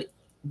on what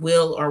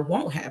will or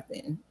won't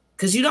happen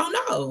because you don't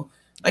know,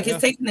 like Yeah.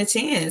 it's taking a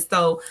chance.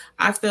 So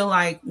I feel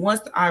like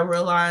once I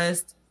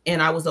realized and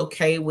I was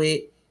okay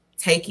with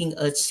taking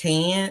a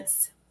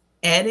chance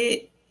at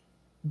it,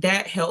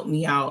 that helped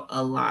me out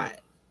a lot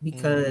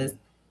because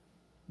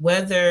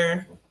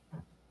whether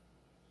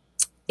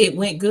it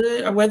went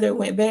good or whether it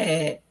went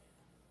bad,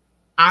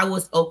 I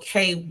was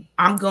okay.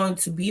 I'm going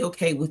to be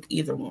okay with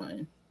either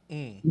one.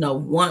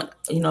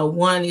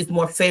 One is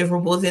more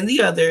favorable than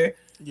the other,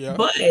 Yeah.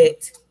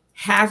 but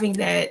having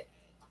that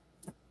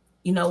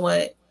you know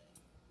what,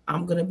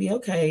 I'm gonna be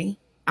okay.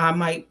 I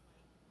might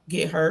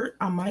get hurt,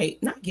 I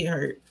might not get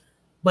hurt.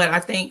 But I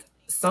think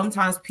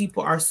sometimes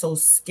people are so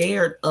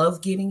scared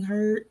of getting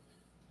hurt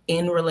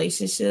in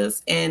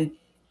relationships, and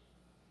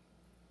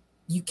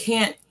you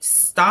can't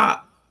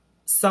stop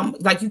some,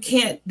 like, you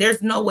can't,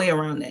 there's no way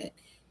around that.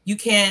 You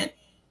can't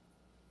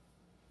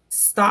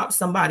stop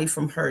somebody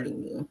from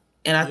hurting you.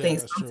 And I Yeah, think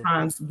that's true.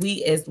 sometimes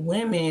we as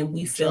women,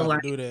 we You feel try to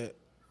like, do that.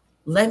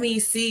 let me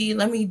see,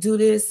 let me do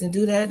this and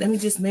do that, let me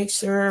just make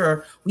sure,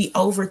 or we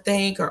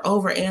overthink or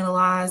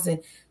overanalyze,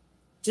 and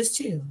just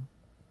chill.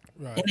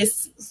 And Right.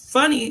 it's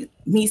funny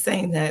me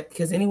saying that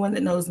because anyone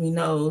that knows me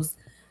knows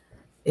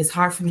it's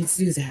hard for me to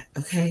do that,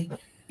 okay?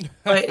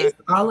 But it's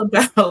all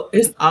about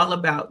it's all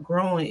about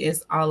growing.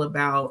 It's all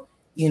about,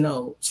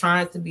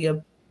 trying to be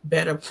a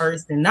better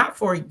person, not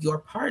for your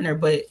partner,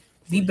 but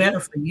For be better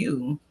you. for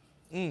you.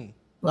 Mm. Praise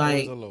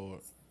Like, the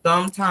Lord.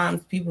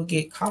 sometimes people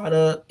get caught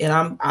up,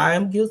 and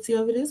I'm guilty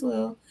of it as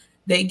well.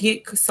 They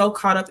get so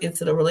caught up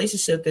into the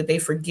relationship that they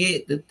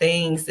forget the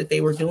things that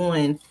they were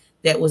doing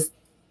that was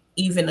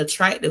even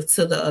attractive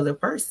to the other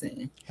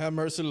person. Have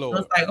mercy, So it's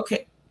Lord. like,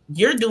 okay,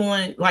 you're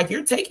doing, like,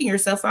 you're taking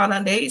yourself out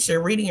on dates,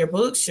 you're reading your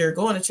books, you're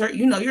going to church,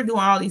 you're doing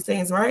all these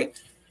things, right?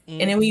 And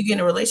Mm. then when you get in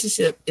a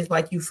relationship, it's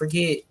like you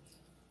forget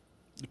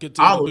You continue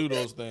to all of do that.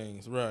 those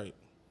things. Right.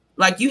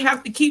 Like, you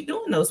have to keep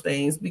doing those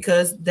things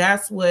because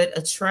that's what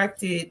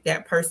attracted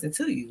that person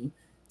to you.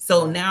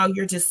 So Right. now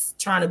you're just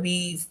trying to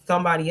be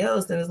somebody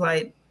else, and it's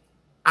like,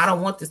 I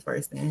don't want this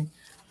person.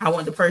 I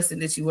want the person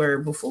that you were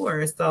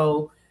before.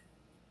 So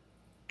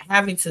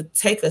having to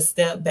take a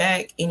step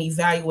back and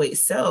evaluate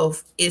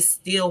self is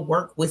still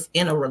work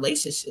within a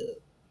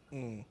relationship.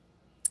 Mm.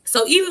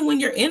 So even when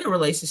you're in a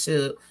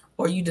relationship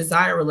or you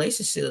desire a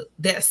relationship,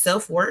 that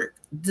self work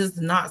does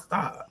not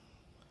stop.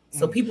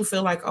 So Mm. people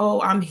feel like,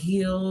 oh, I'm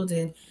healed,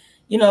 and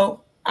you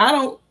know, I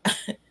don't,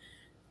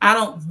 I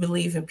don't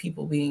believe in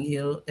people being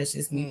healed. That's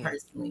just me Mm.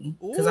 personally,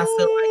 because I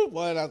feel like, Ooh,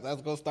 boy,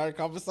 that's gonna start a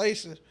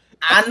conversation.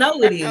 I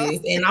know it is,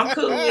 and I'm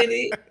cool with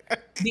it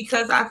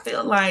because I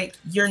feel like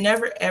you're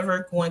never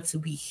ever going to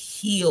be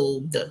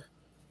healed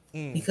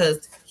Mm.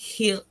 because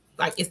heal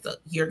like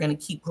you're gonna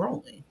keep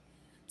growing.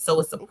 So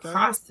it's a Okay.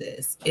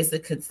 process.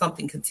 It's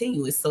something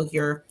continuous. So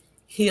you're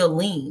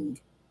healing,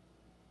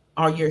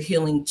 or your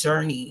healing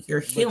journey,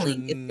 your But you're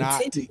healing is not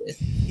continuous.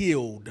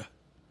 healed.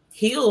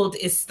 Healed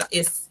is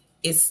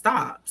it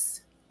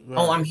stops.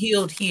 Oh, Right. I'm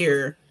healed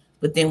here,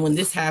 but then when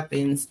this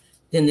happens,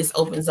 then this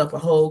opens up a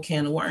whole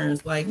can of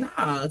worms. Like,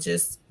 nah,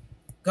 just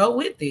go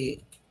with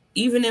it.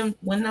 Even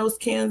when those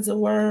cans of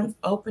worms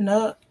open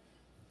up,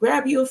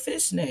 grab you a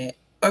fishnet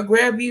or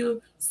grab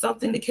you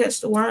something to catch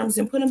the worms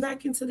and put them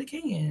back into the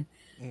can.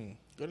 Mm.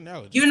 Good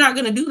analogy. You're not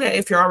going to do that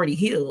if you're already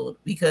healed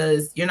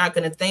because you're not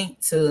going to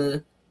think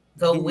to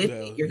go Do with it.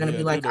 those. You're going to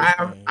be Yeah, do like, those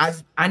I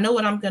things. I know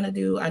what I'm going to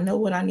do. I know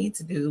what I need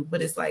to do,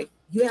 but it's like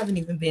you haven't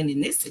even been in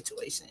this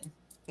situation.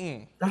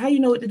 Mm. So how you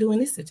know what to do in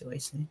this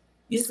situation?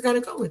 You just got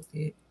to go with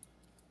it.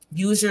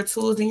 Use your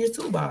tools in your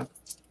toolbox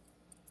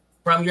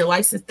from your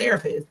licensed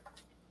therapist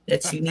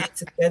that you need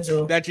to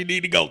schedule That you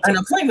need to go an to.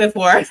 appointment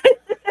for.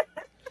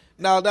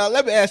 Now,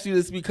 let me ask you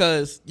this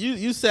because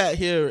you sat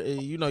here,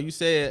 and, you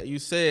said,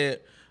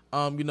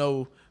 you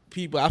know,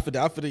 people. I feel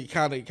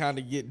kind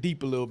of get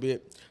deep a little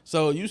bit.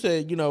 So you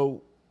said,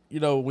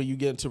 when you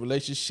get into a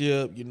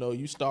relationship,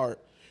 you start.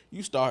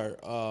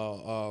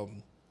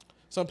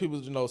 Some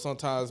people,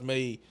 sometimes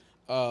may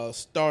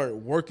start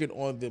working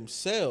on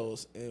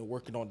themselves and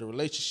working on the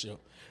relationship.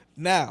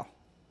 Now,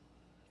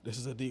 this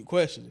is a deep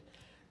question.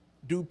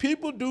 Do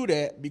people do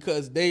that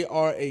because they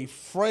are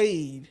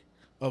afraid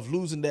of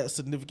losing that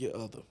significant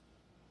other,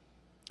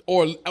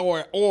 or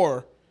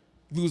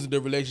losing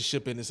the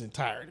relationship in its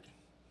entirety?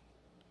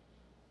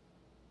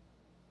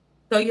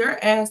 So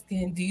you're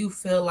asking, do you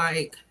feel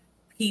like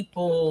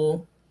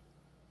people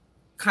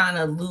kind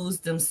of lose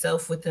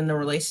themselves within the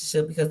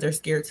relationship because they're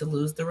scared to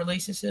lose the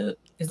relationship?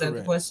 Is that the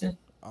Correct. question?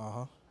 Uh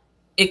huh.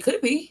 It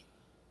could be.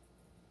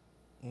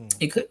 Mm.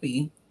 It could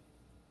be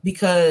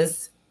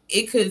because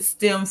it could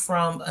stem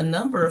from a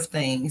number of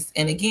things.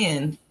 And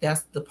again,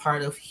 that's the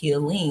part of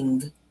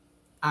healing,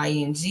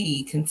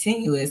 ing,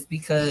 continuous,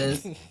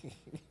 because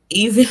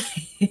even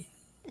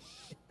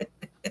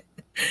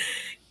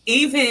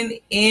even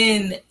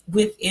in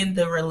within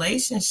the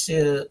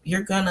relationship,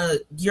 you're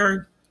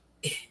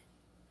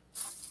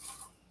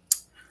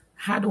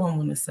how do I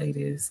want to say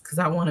this? Because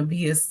I want to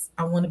be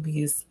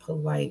as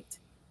polite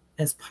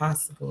as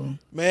possible.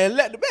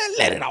 Let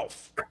it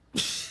off.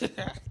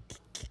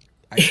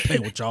 I ain't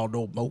playing with y'all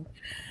no more.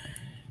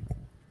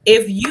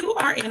 If you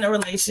are in a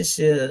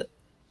relationship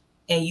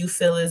and you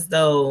feel as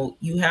though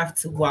you have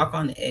to walk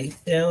on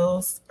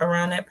eggshells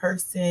around that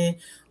person,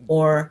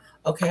 or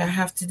okay, I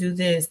have to do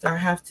this, or I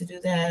have to do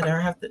that, or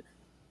I have to,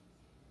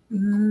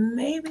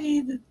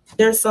 maybe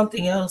there's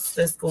something else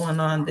that's going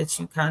on that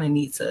you kind of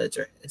need to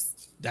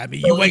address. That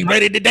mean So you ain't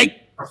ready to date.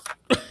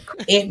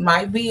 it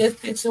might be a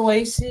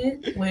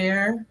situation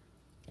where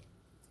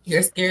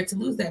you're scared to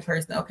lose that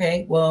person.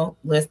 Okay, well,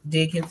 let's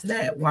dig into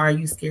that. Why are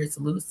you scared to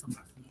lose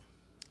somebody?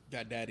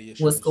 Got daddy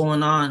What's issues.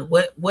 going on?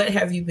 What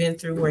have you been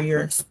through where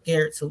you're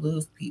scared to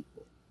lose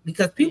people?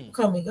 Because people Mm.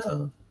 come and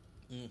go.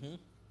 Mm-hmm.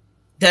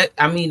 That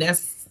I mean,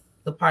 that's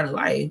the part of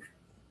life.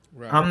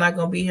 Right. I'm not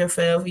gonna be here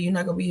forever. You're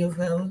not gonna be here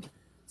forever.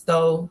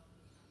 So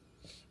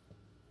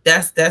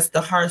that's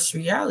the harsh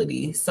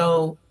reality.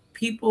 So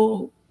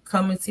people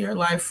come into your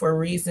life for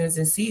reasons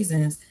and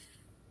seasons.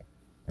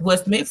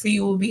 What's meant for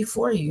you will be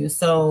for you.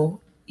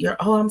 So you're,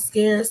 oh, I'm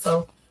scared.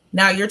 So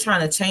now you're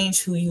trying to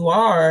change who you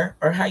are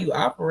or how you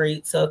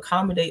operate to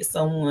accommodate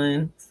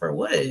someone for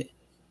what?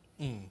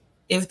 Mm.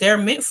 If they're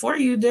meant for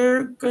you,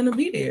 they're gonna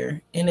be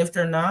there. And if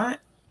they're not,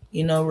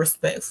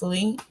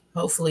 respectfully,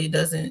 hopefully it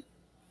doesn't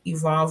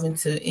evolve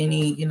into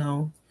any,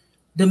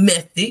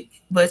 domestic,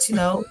 but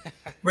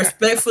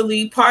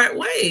respectfully part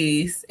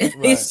ways. And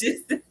Right. it's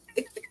just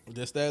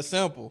Just that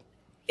simple.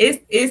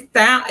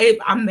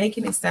 I'm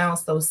making it sound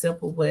so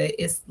simple, but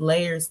it's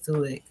layers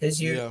to it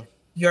because Yeah.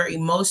 you're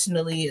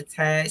emotionally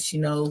attached,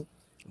 Them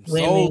soul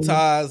women.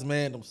 ties,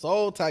 man. Them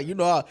soul ties. You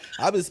know,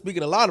 I've been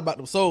speaking a lot about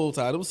them soul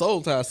ties. Them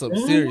soul ties,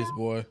 something Mhm. serious,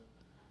 boy.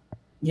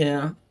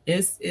 Yeah,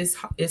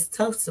 it's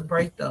tough to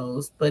break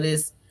those, but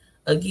it's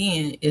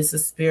a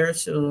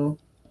spiritual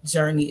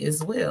journey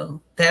as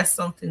well. That's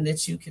something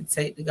that you can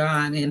take to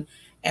God and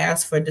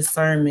ask for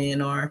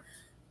discernment, or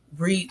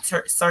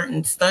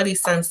study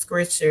certain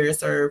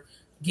scriptures, or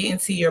get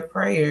into your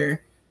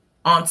prayer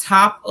on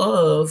top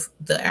of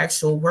the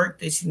actual work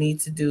that you need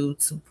to do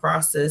to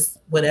process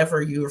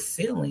whatever you're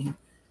feeling.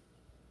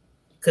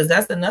 Because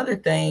that's another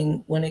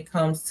thing when it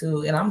comes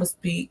to, and I'm gonna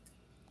speak.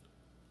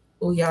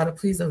 Oh, y'all,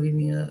 please don't beat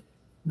me up.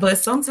 But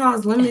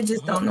sometimes women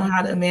just don't know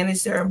how to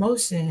manage their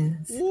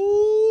emotions.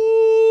 Ooh.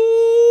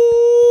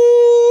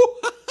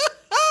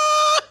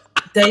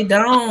 They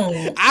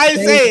don't. I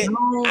didn't They say it.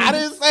 I don't.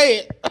 didn't say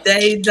it.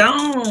 They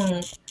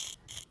don't.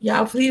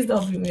 Y'all, please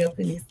don't beat me up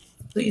in these.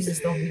 Please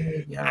just don't beat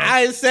me up, y'all.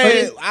 I didn't But say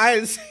it. I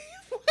didn't say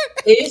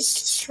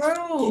it's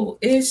true.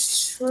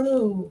 It's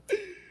true.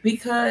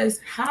 Because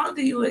how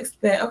do you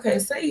expect? Okay,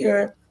 say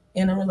you're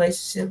in a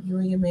relationship, you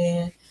and your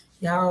man,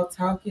 y'all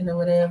talking or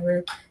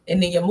whatever,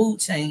 and then your mood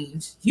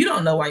change. You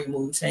don't know why your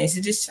mood changed.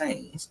 It just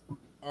changed.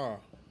 Oh,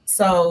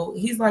 So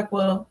he's like,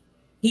 well,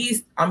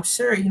 I'm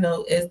sure,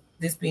 as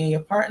this being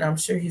your partner, I'm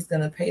sure he's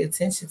gonna pay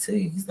attention to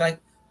you. He's like,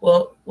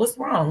 well, what's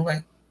wrong?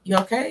 Like, you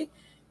okay?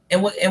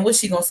 And what's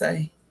she gonna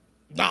say?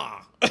 nah.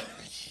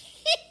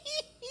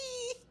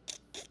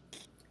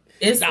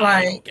 It's Nah,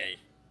 I ain't like, okay.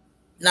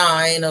 no,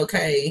 I ain't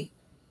okay.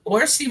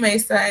 Or she may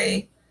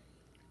say,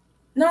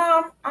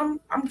 no, I'm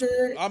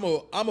good. I'm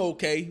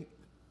okay.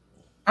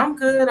 I'm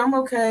good. I'm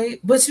okay.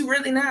 But you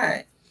really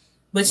not.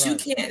 But you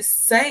Right. can't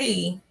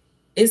say,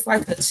 it's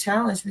like a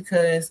challenge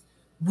because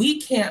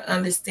we can't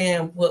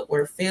understand what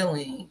we're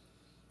feeling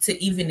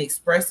to even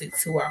express it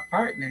to our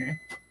partner.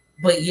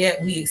 But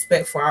yet we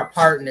expect for our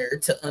partner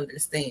to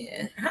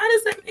understand. How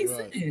does that make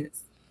Right.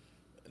 sense?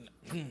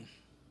 Mm,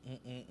 mm,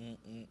 mm,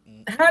 mm,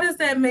 mm, How does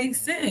that make mm.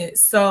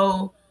 sense?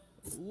 So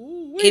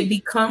Ooh it wee.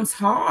 becomes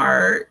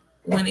hard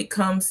when it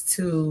comes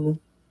to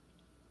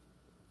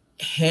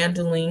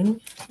handling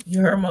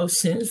your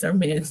emotions or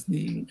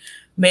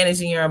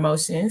managing your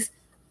emotions,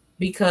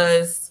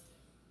 because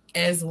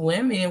as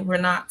women we're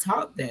not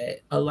taught that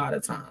a lot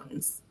of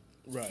times.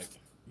 Right.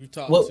 You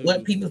talk What to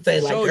people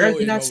say, like, show girl, your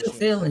get out your emotions.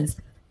 feelings,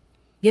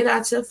 get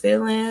out your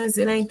feelings,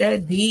 it ain't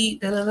that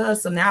deep, da, da, da.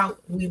 So now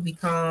we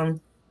become,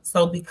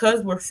 so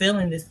because we're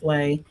feeling this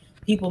way,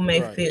 Right.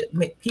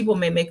 people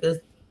may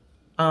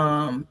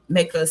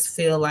make us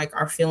feel like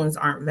our feelings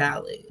aren't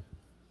valid,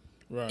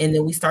 Right. and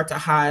then we start to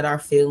hide our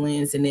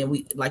feelings, and then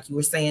we, like you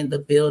were saying, the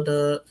build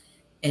up,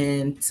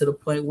 and to the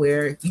point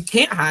where you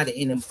can't hide it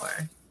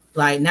anymore.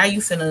 Like now you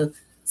finna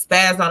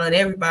spaz on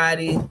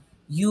everybody.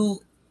 You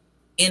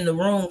in the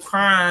room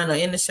crying or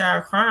in the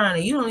shower crying,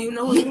 and you don't even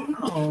know what's going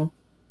on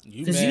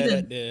You because you mad done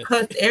at the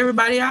cussed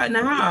everybody out in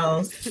the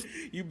house,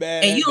 you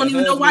mad and you at the don't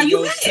even know why husband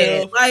you mad.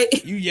 yourself.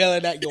 Like, You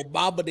yelling at your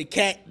mama, the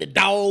cat, the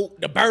dog,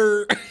 the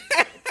bird.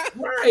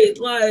 right,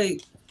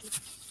 like,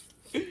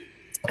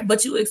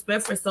 but you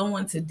expect for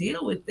someone to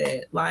deal with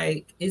that.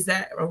 Like, is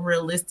that a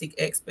realistic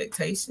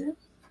expectation?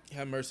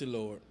 Have mercy,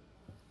 Lord.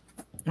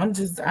 I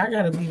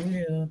gotta be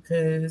real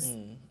because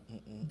Mm, mm,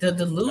 mm, the mm.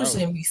 No.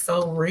 delusion be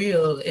so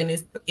real, and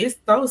it's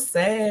so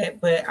sad.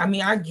 But I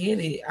mean, I get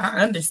it,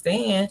 I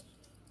understand.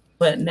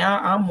 But now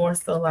I'm more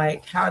so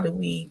like, how do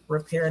we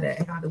repair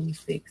that? How do we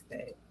fix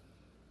that?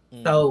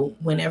 Mm, So mm, mm,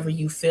 whenever mm.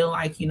 you feel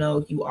like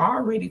you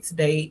are ready to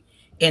date,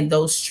 and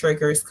those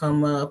triggers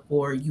come up,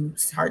 or you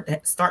start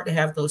to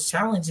have those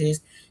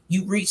challenges,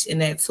 you reach in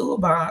that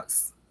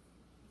toolbox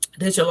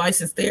that your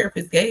licensed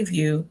therapist gave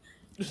you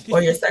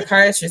or your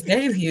psychiatrist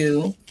gave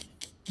you.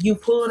 You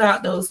pulled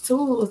out those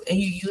tools and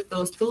you use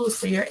those tools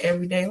for your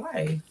everyday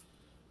life.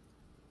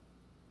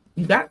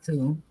 You got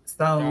to. So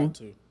Got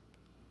to.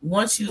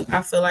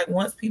 I feel like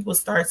once people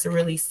start to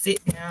really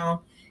sit down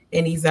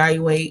and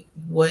evaluate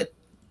what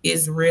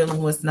is real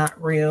and what's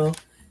not real,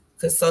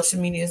 because social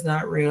media is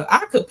not real.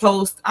 I could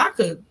post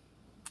that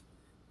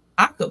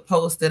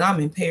I'm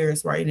in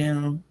Paris right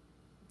now,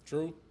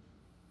 True.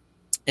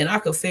 and I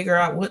could figure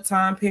out what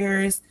time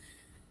Paris,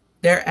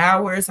 their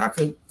hours. I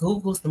could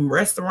Google some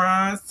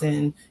restaurants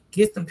and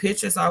get some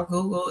pictures off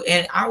Google,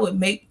 and I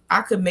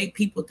could make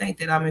people think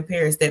that I'm in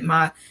Paris, that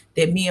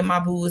me and my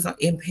boo is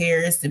in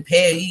Paris and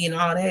Peggy and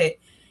all that,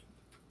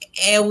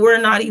 and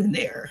we're not even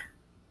there.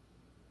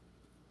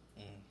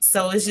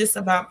 So it's just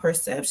about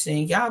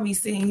perception. Y'all be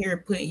sitting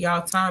here putting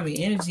y'all time and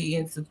energy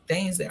into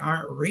things that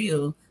aren't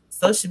real.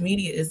 Social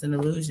media is an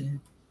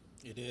illusion.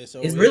 It is.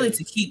 So It's really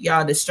to keep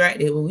y'all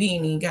distracted, but we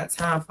ain't even got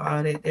time for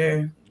all that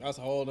there. That's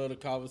a whole other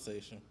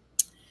conversation.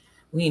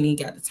 We ain't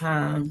even got the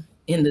time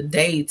in the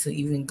day to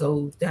even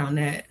go down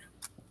that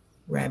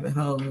rabbit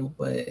hole.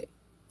 But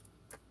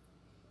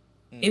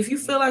if you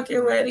feel like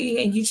you're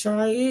ready and you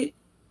try it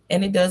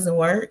and it doesn't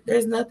work,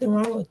 there's nothing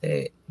wrong with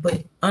that.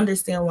 But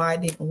understand why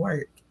it didn't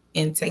work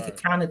and take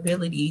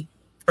accountability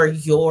for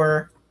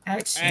your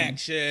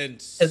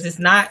actions. Because it's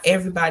not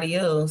everybody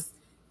else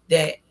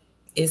that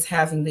is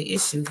having the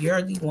issue.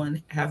 You're the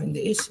one having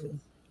the issue.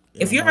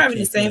 If you're having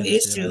the same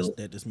issue,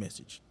 that this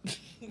message.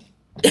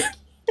 I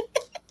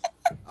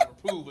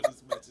approve of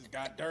this message.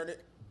 God darn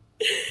it.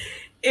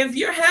 If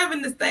you're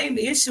having the same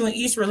issue in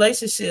each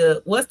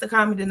relationship, what's the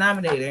common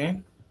denominator?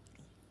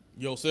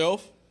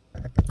 Yourself.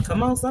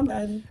 Come on,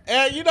 somebody.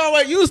 And you know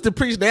what? You used to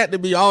preach that to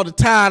me all the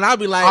time. I'd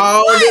be like,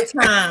 all the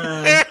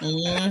time.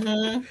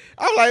 Mm-hmm.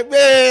 I'm like,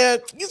 man,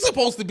 you're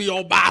supposed to be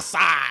on my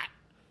side.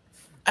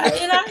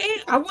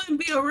 I wouldn't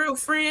be a real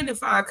friend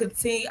if I could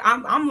see.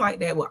 I'm like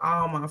that with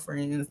all my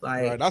friends.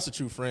 Like, that's a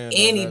true friend.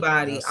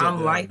 Anybody,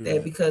 I'm like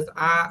that because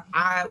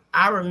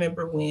I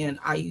remember when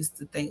I used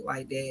to think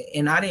like that,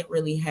 and I didn't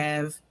really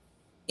have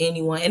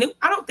anyone, and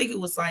I don't think it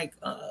was like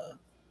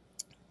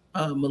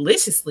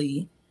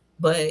maliciously,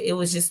 but it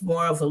was just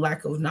more of a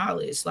lack of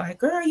knowledge. Like,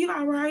 girl, you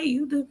all right?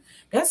 You do,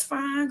 that's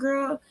fine,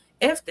 girl.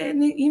 F that,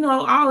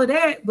 all of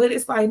that. But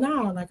it's like,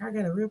 no, like I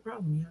got a real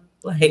problem, y'all.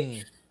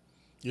 Like.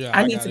 Yeah,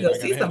 I need to go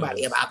see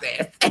somebody about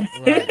that.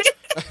 Right.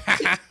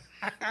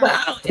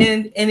 But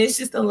and it's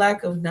just a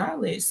lack of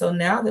knowledge. So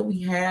now that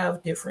we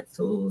have different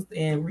tools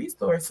and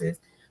resources,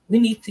 we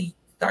need to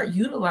start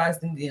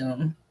utilizing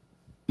them.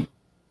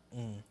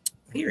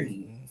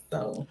 Period.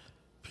 So.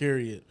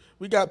 Period.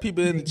 We got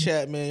people in the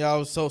chat, man.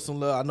 Y'all show some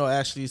love. I know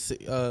Ashley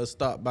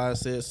stopped by and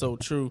said so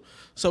true.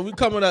 So we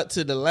coming up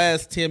to the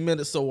last 10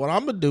 minutes. So what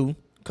I'm gonna do,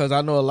 because I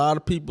know a lot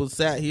of people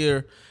sat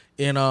here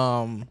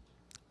and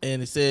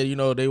it said,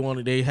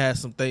 they had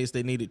some things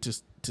they needed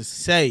to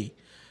say.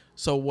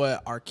 So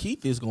what our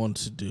Keith is going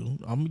to do,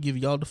 I'm gonna give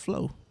y'all the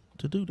flow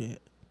to do that.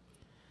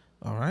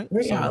 All right.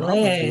 Where y'all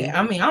at?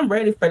 I mean, I'm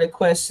ready for the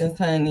questions,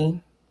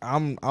 honey.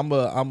 I'm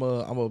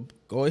a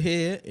go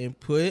ahead and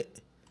put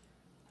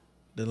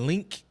the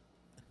link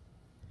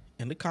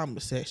in the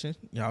comment section.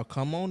 Y'all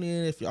come on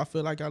in if y'all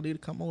feel like y'all need to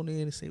come on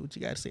in and say what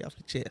you got to say off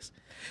your chest,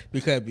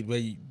 because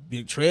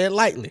you tread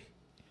lightly.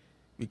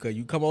 Because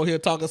you come on here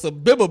talking some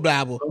bibble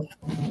blabble,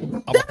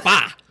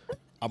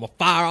 I'm a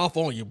fire off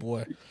on you,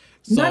 boy.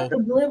 So, not the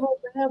blibble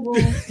babble.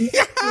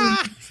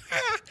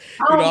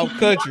 I'm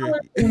country.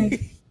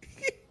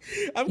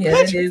 I'm country.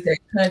 That is that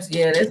country.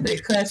 Yeah, that's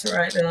that country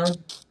right there.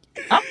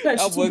 I'm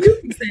country. You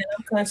keep saying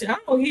I'm country. I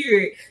don't hear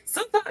it.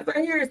 Sometimes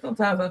I hear it,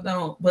 sometimes I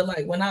don't. But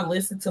like when I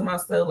listen to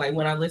myself, like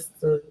when I listened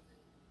to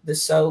the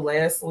show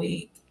last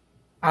week,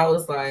 I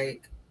was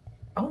like,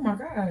 oh my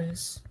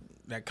gosh.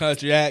 That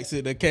country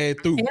accent that came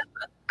through. And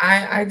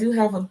I do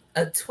have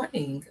a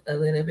twang a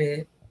little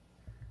bit.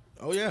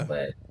 Oh yeah.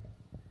 But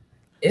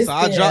so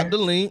I dropped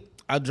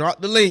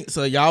the link.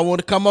 So y'all want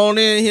to come on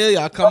in here?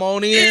 Y'all come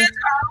on in.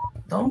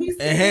 Don't be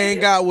scared. And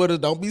hang out with us.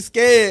 Don't be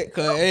scared.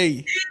 Cause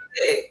hey.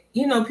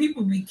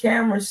 People be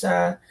camera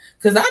shy.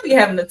 Cause I be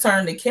having to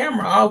turn the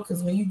camera off.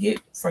 Cause when you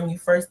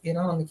first get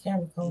on, the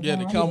camera comes on. Yeah,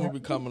 the camera be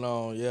coming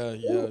on.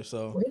 Yeah.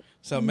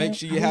 So make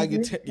sure you have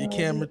your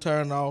camera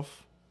turned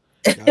off.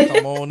 Y'all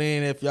come on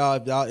in if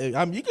y'all.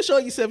 I mean, you can show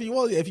yourself if you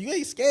want. If you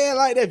ain't scared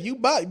like that, if you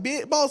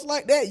big boss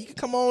like that, you can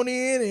come on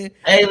in and.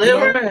 Hey,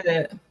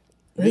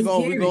 we're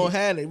gonna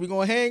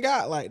hang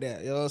out like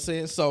that. You know what I'm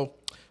saying? So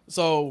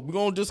we're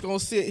gonna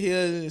sit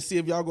here and see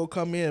if y'all gonna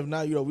come in. If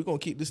not, we're gonna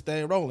keep this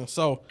thing rolling.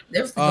 So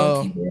keep it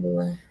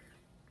rolling.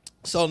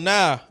 So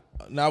now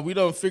we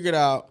done figured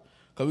out,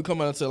 because we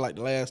coming into like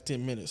the last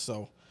 10 minutes.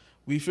 So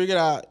we figured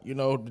out,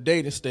 the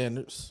dating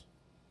standards.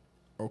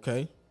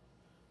 Okay.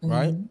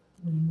 Right?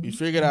 Mm-hmm. We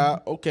figured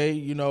out, okay,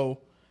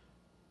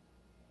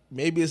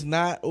 maybe it's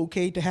not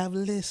okay to have a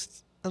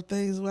list of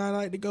things where I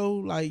like to go,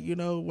 like,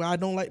 where I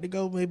don't like to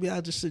go. Maybe I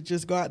should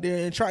just go out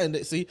there and try.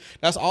 And see,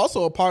 that's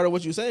also a part of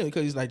what you're saying,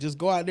 because he's like, just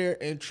go out there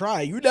and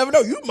try. You never know.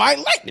 You might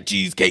like the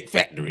Cheesecake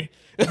Factory.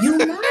 You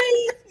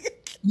might.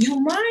 You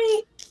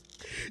might.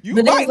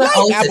 You might like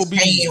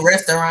Applebee's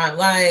restaurant,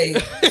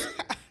 like.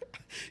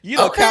 You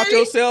don't count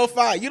yourself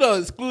out. You don't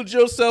exclude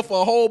yourself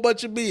for a whole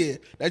bunch of beer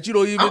that you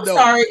don't even know. I'm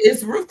sorry,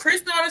 is Ruth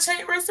Chris not a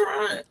chain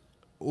restaurant?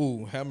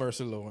 Ooh, have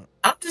mercy, Lord.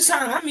 I'm just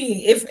trying. I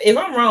mean, if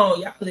I'm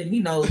wrong, y'all let me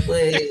know.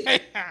 But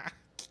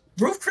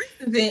Ruth Chris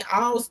is in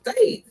all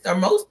states, or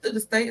most of the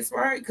states,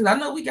 right? Because I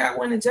know we got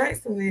one in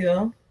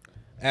Jacksonville.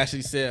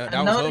 Ashley said I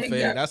that was know her they favorite.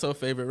 got That's her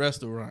favorite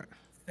restaurant.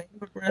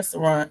 favorite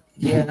restaurant.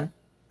 Yeah,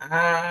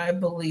 I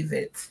believe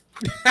it.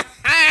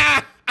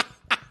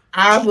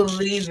 I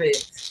believe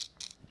it.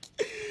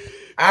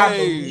 I Hey,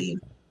 believe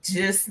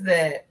just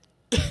that.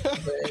 But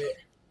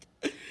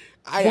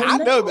I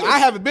know no, I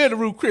haven't been to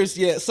Ruth Chris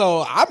yet,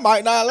 so I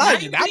might not I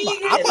like it. ain't been I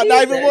yet might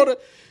not even either. want to.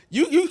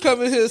 You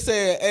come in here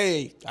saying,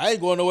 "Hey, I ain't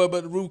going nowhere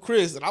but the Ruth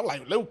Chris," and I'm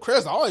like, "Ruth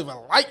Chris, I don't even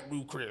like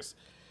Ruth Chris."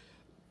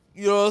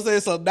 You know what I'm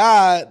saying? So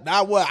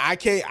now what? I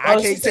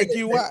Oh, she can't said take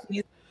you the out.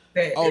 cheese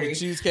Oh, the factory.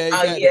 Cheesecake Oh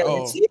Factory. yeah, the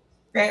Oh, cheese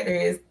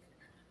factory is.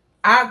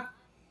 I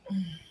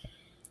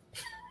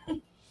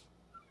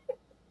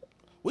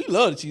we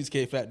love the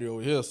Cheesecake Factory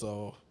over here.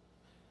 So,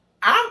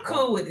 I'm oh,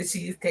 cool with the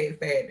Cheesecake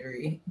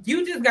Factory.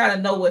 You just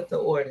gotta know what to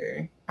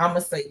order. I'm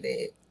gonna say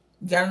that.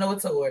 You gotta know what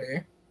to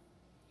order.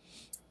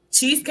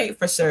 Cheesecake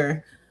for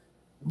sure.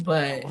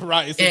 But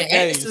right, it's in the and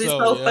name. actually it's So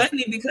so yeah,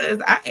 funny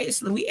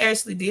because we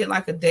actually did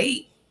like a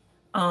date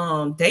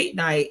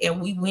night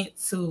and we went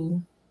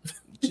to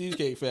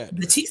Cheesecake the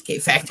Factory.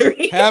 Cheesecake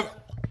Factory. Have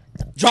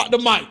drop the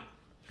mic.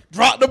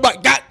 Drop the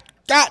mic.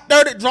 Got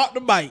dirty. Drop the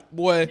mic,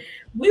 boy.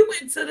 We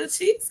went to the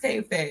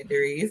Cheesecake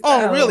Factory.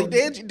 Oh, really? So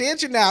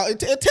Did you now?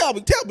 Tell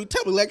me,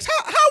 Lex.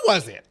 How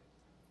was it?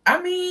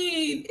 I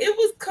mean, it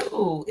was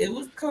cool. It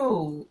was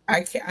cool.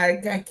 I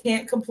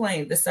can't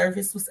complain. The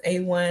service was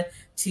A1.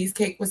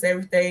 Cheesecake was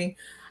everything.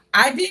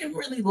 I didn't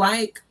really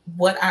like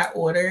what I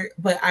ordered,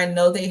 but I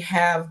know they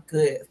have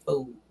good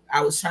food.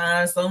 I was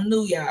trying something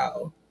new,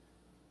 y'all.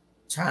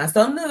 Trying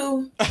something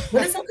new, but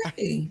it's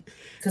okay.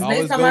 Because next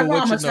Always time go I with go,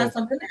 I'm what you gonna try know.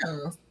 something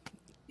else.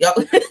 Yo,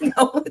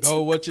 know what Go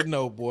you- with what you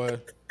know, boy.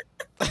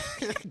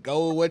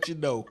 Go with what you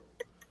know.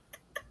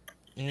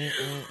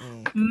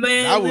 That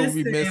man, what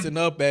we listen. messing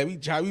up at.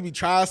 We be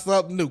trying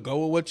something new.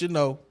 Go with what you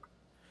know.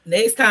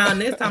 Next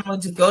time I'll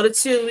just go to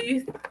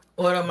Chili's,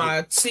 order Yeah,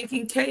 my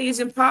chicken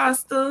Cajun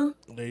pasta,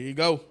 there you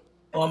go.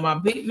 or my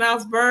Big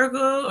Mouth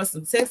burger, or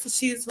some Texas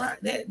cheese fries.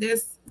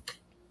 That's.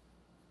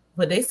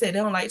 But they said they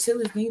don't like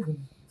Chili's neither.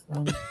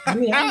 So I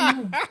mean, I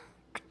don't know.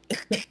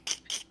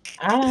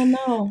 I don't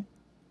know.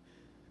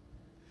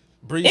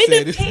 Bree It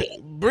said depends.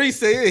 Bree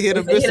said it hit a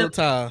If it miss hit a,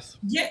 sometimes.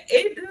 yeah,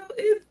 it do.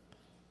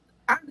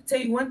 I can tell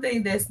you one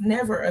thing that's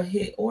never a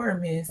hit or a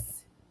miss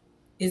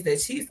is that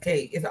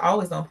cheesecake is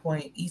always on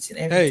point each and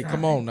every Hey, come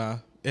time. on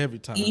now. Every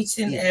time. Each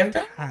and Every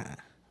every time.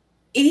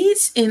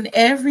 each and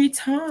every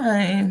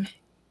time.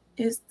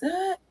 Is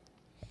that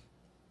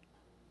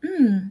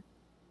mm,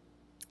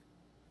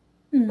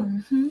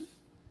 mm-hmm.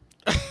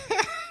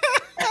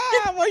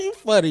 Why you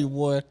funny,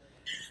 boy?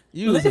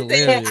 You was Listen, I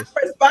hilarious.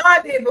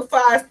 responded before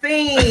I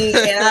seen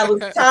and I was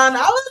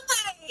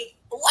like,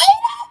 wait.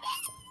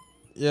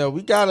 Yeah,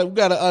 we got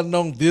an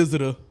unknown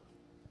visitor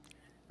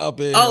up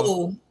in here.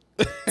 Oh,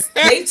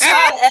 they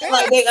try to act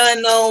like they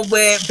unknown,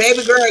 but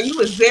baby girl, you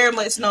was very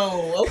much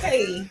known.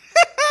 Okay.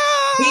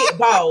 Big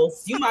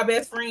boss. You my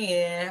best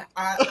friend.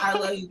 I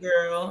love you,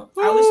 girl.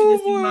 I wish you could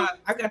see Oh,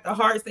 I got the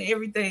hearts and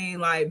everything.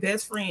 Like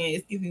best friend.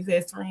 Excuse me,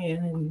 best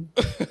friend.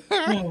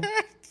 And,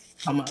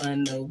 I'm an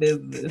unknown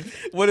business.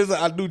 what is it?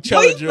 I do Boy, you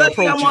challenger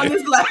lucky I'm on approaching.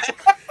 this line.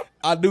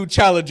 I do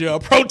challenger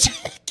approaching.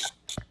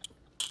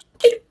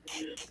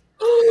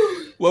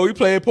 Well, we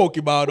playing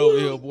Pokemon over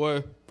here,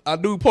 boy. I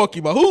do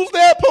Pokemon. Who's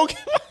that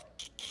Pokemon?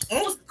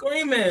 I'm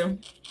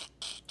screaming.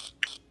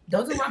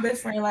 Don't do my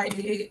best friend like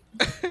that.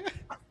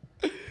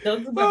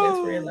 Don't do my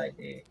best friend like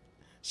that.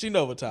 She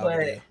know what time But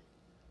it is.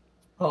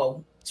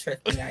 oh,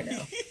 trust me, I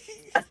know.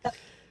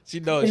 She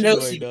know You know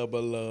ain't she. nothing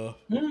but love.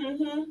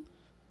 Mm-hmm.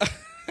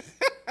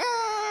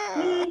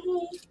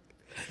 Mm-hmm.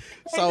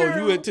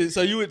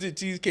 So you went to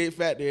Cheesecake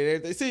Factory and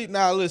everything. See,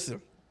 now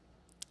listen.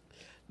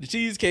 The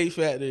Cheesecake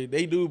Factory,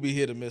 they do be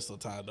hit or miss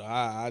sometimes though.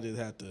 I just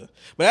have to,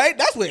 but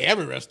that's with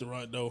every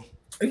restaurant though.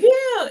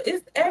 Yeah,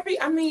 it's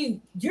I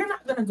mean, you're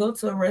not gonna go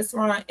to a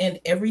restaurant and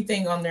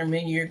everything on their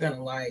menu you're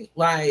gonna like.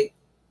 Like,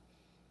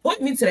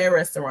 point me to that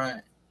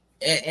restaurant,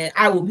 and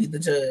I will be the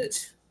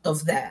judge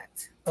of that.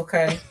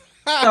 Okay.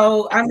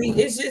 So I mean,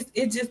 it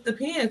just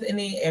depends, and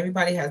then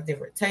everybody has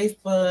different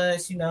taste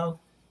buds, you know.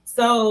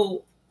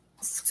 So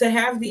to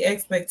have the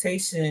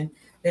expectation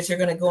that you're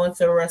gonna go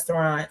into a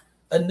restaurant,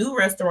 a new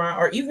restaurant,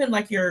 or even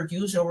like your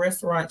usual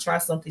restaurant, try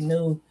something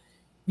new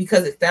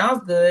because it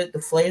sounds good, the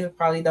flavors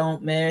probably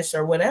don't mesh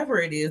or whatever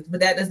it is, but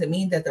that doesn't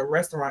mean that the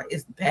restaurant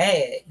is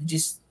bad. You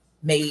just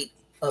made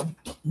a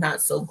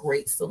not so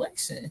great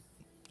selection.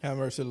 Have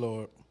mercy,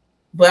 Lord.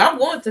 But I'm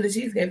going to the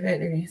Cheesecake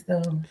Factory,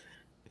 so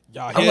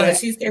Y'all I'm hear going to that?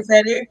 Cheesecake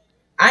Factory.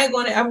 I ain't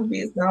going to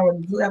Applebee's. I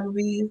already do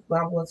Applebee's,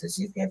 but I'm going to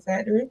Cheesecake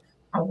Factory.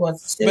 I'm going to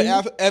But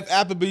Chili. if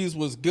Applebee's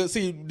was good,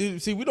 see,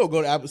 we don't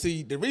go to Applebee's.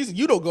 See, the reason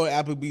you don't go to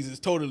Applebee's is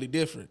totally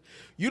different.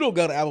 You don't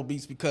go to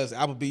Applebee's because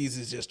Applebee's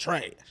is just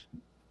trash.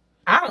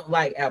 I don't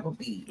like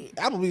Applebee's.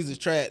 Applebee's is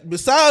trash.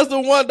 Besides the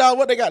 $1,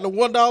 what they got, the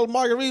 $1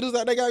 margaritas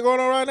that they got going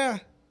on right now,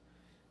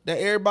 that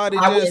everybody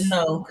I wouldn't just.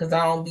 know because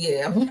I don't be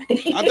at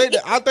Applebee's.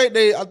 I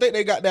think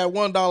they got that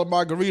 $1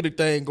 margarita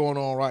thing going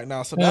on right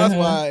now. So that's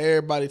why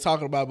everybody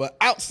talking about it. But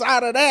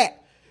outside of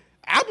that,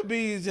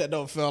 Applebee's that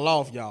don't fell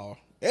off, y'all.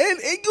 And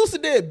it used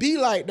to be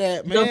like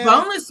that, man. The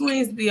boneless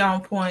wings be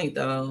on point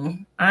though.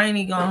 I ain't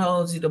even gonna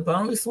hold you. The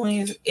boneless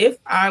wings, if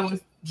I was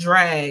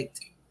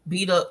dragged,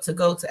 beat up to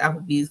go to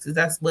Applebee's, because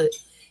that's what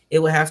it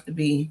would have to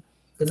be,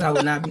 because I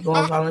would not be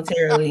going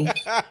voluntarily.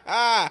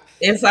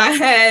 If I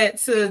had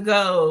to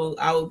go,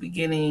 I would be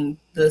getting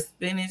the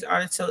spinach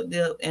artichoke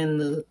dip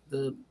and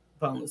the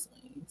boneless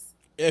wings.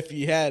 If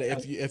you had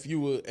it, if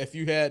you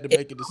had to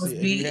make a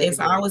decision, if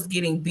I was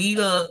getting beat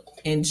up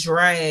and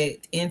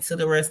dragged into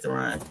the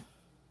restaurant.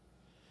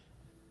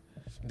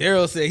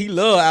 Daryl said he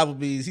loved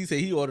Applebee's. He said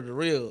he ordered the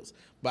ribs.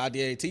 By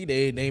the AT,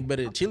 they ain't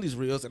better than Chili's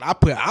ribs, and I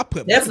put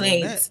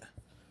definitely ain't.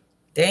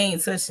 They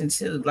ain't touching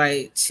Chili.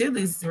 Like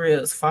Chili's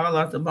ribs fall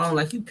off the bone.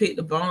 Like you pick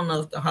the bone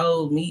off, the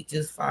whole meat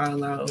just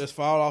fall off. Just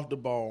fall off the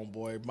bone,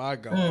 boy. My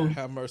God,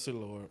 have mercy,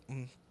 Lord.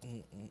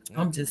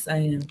 I'm just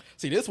saying.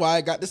 See, this is why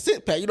I got the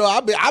 6-pack. You know,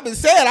 I've been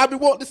saying I've been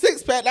wanting the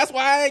 6-pack. That's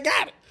why I ain't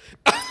got it.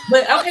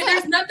 But okay,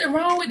 there's nothing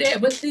wrong with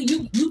that. But see,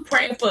 you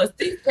praying for a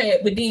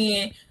 6-pack, but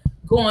then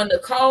going to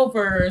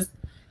Culver's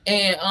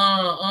and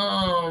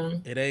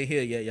it ain't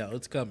here yet, y'all.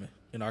 It's coming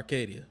in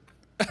Arcadia.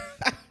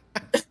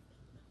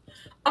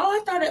 Oh,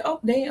 I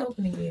thought they ain't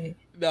opening yet.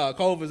 No,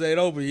 Culver's ain't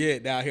open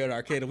yet down here in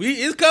Arcadia.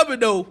 It's coming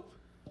though.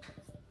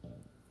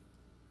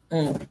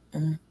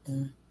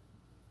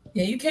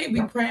 Yeah, you can't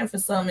be praying for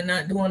something and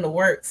not doing the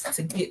works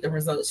to get the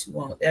results you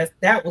want.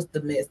 That was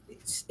the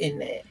message in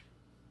that.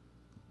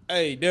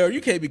 Hey, Daryl,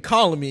 you can't be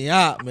calling me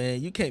out,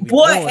 man. You can't be.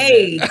 Boy,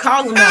 hey,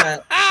 call him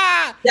out.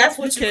 That's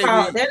what you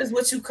call. Be... That is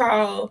what you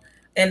call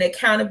an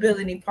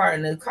accountability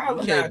partner. Call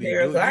him out,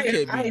 Daryl. I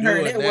ain't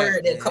heard that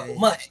word in a couple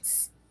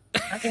months. I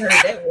haven't heard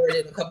that word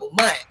in a couple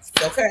months.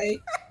 Okay.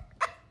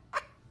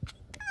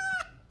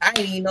 I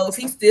didn't even know if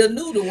he still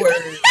knew the word.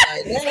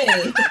 Like,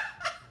 dang.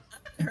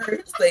 I heard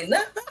him say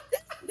nothing about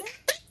that.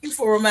 Thank you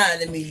for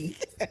reminding me.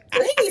 But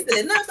he ain't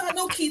said nothing about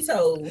no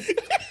ketos.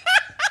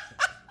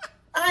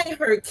 I ain't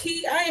heard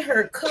I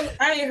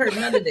ain't heard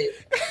none of that.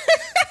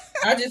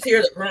 I just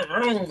hear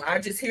the I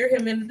just hear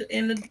him in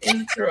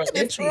the truck.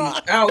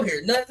 I don't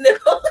hear nothing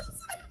else.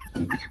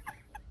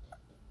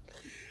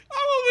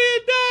 I'm over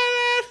here dying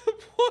laughing,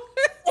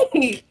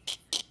 boy.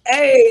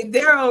 Hey,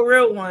 Daryl,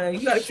 real one.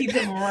 You gotta keep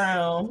him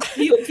around.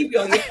 He'll keep you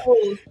on your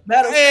toes.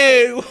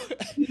 Hey,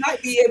 you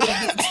might be able to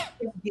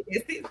get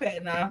that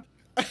 6-pack now.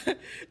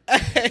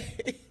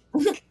 Hey.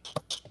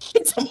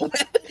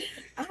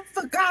 I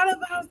forgot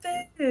about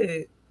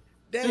that.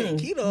 Dang,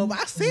 keto,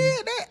 I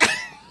said that.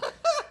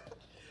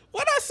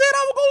 When I said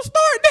I was gonna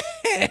start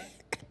that.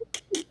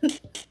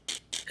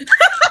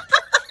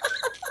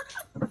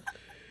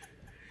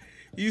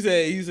 He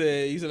said he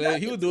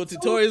was doing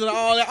tutorials and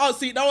all that. Oh,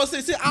 see, I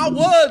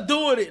was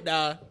doing it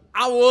now.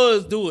 I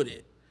was doing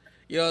it.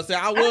 You know what I'm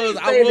saying? I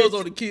was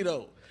on the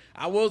keto.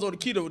 I was on the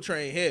keto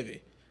train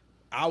heavy.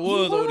 And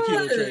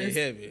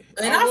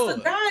I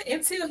forgot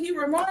until he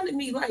reminded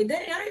me, like,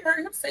 dang, I ain't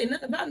heard him say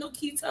nothing about no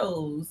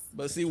ketos.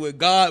 But see, when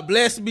God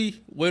blessed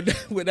me with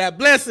that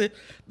blessing,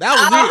 that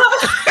was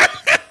it.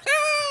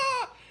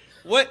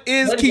 What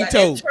is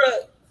keto?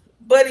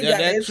 Buddy got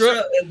that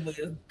truck and was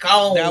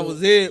gone. That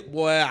was it,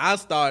 boy. I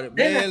started,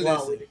 man. Ain't nothing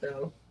wrong with it,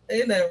 though.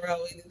 Ain't nothing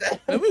wrong with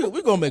it.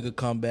 We're gonna make a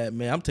comeback,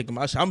 man. I'm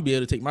gonna be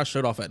able to take my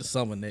shirt off at the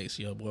summer next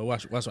year, boy.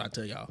 Watch what I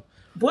tell y'all.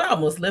 Boy, I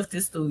almost left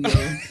this studio.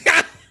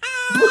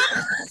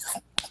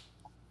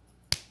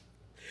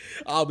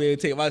 I'll be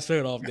able to take my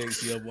shirt off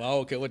next year, boy. I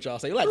don't care what y'all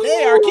say. You're like,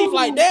 damn, keep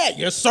like that.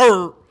 Yes,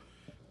 sir.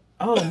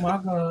 Oh my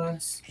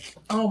gosh.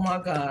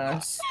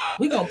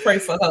 We gonna pray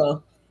for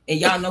her. And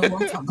y'all know who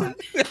I'm talking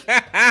about.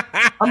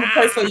 I'm gonna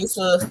pray for you,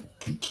 sis.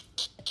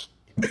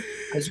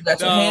 Cause you got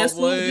your hands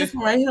full this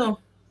one right here.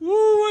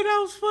 Ooh, that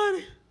was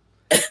funny.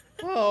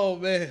 Oh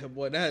man,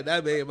 boy,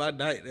 that made my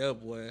night there,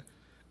 boy.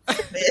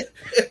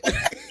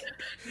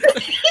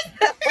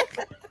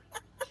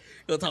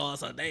 He'll tell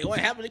us, dang, what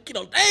happened to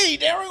keto? Dang,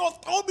 they were gonna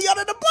throw me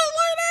under the bus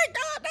like that.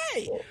 God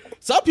dang.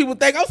 Some people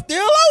think I'm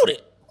still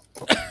loaded.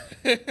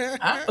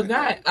 I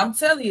forgot. I'm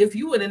telling you, if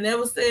you would have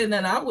never said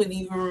that, I wouldn't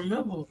even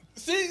remember.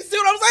 See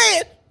what I'm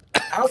saying?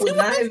 I would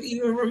not have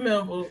even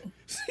remembered.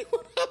 See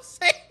what I'm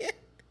saying?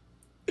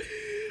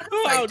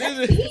 Oh,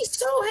 like, he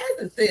sure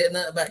hasn't said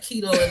nothing about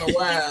keto in a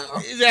while.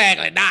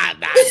 Exactly. Nah.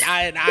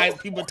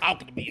 People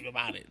talking to me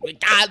about it. But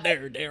God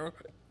there, Daryl.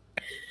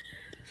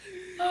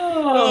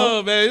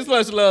 Oh man, it's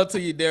much love to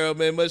you, Daryl,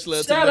 man. Much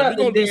love to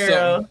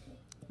you.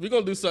 We're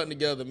gonna do something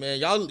together, man.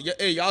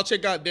 Y'all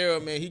check out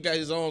Daryl, man. He got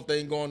his own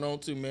thing going on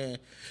too, man.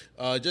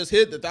 Just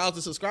hit the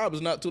 1,000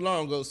 subscribers not too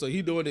long ago, so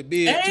he doing it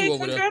big too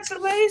over there.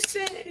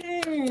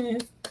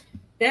 Congratulations!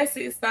 That's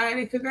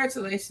exciting.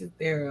 Congratulations,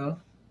 Daryl.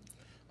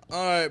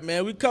 All right,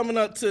 man. We coming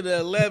up to the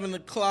 11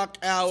 o'clock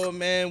hour,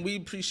 man. We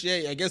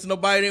appreciate it. I guess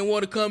nobody didn't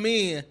want to come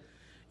in.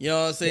 You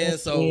know what I'm saying?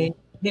 So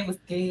they was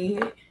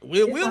scared.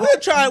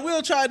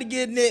 We'll try to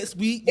get next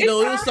week. You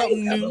know, it was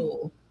something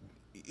new.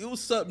 It was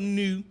something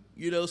new.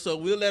 You know, so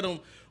we'll let them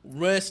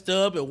rest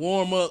up and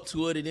warm up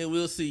to it, and then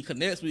we'll see. Cause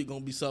next week gonna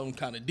be something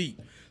kind of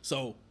deep.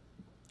 So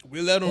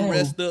we'll let them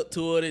rest up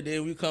to it, and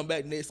then we come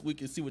back next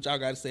week and see what y'all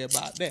got to say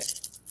about that.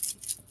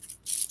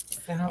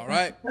 Sound All like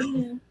right. a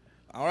plan.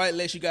 All right,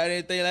 Lex, you got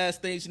anything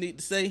last things you need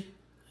to say?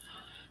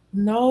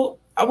 No,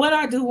 what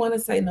I do want to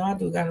say, no, I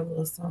do got a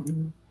little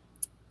something.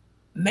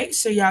 Make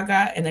sure y'all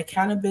got an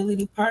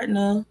accountability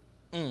partner.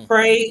 Mm.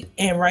 Pray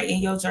and write in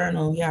your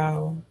journal,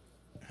 y'all.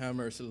 Have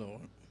mercy,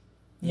 Lord. Mm,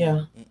 Yeah,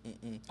 mm, mm,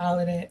 mm. all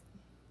of that.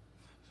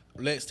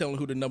 Lex, tell them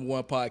who the number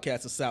one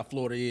podcast in South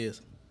Florida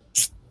is.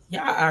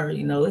 Y'all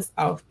already know it's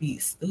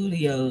Offbeat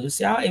Studios.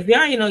 Y'all, if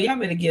y'all ain't know, y'all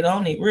better get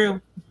on it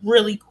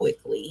really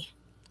quickly.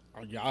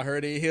 Oh, y'all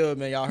heard it here,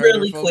 man. Y'all heard it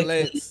Really from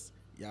quickly. Lex.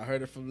 Y'all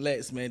heard it from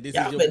Lex, man. This is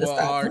Y'all your better boy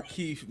stop R. playing.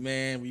 Keith,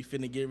 man. We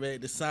finna get ready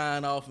to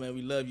sign off, man.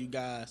 We love you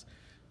guys.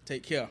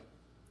 Take care.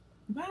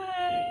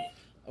 Bye.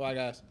 All right,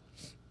 guys.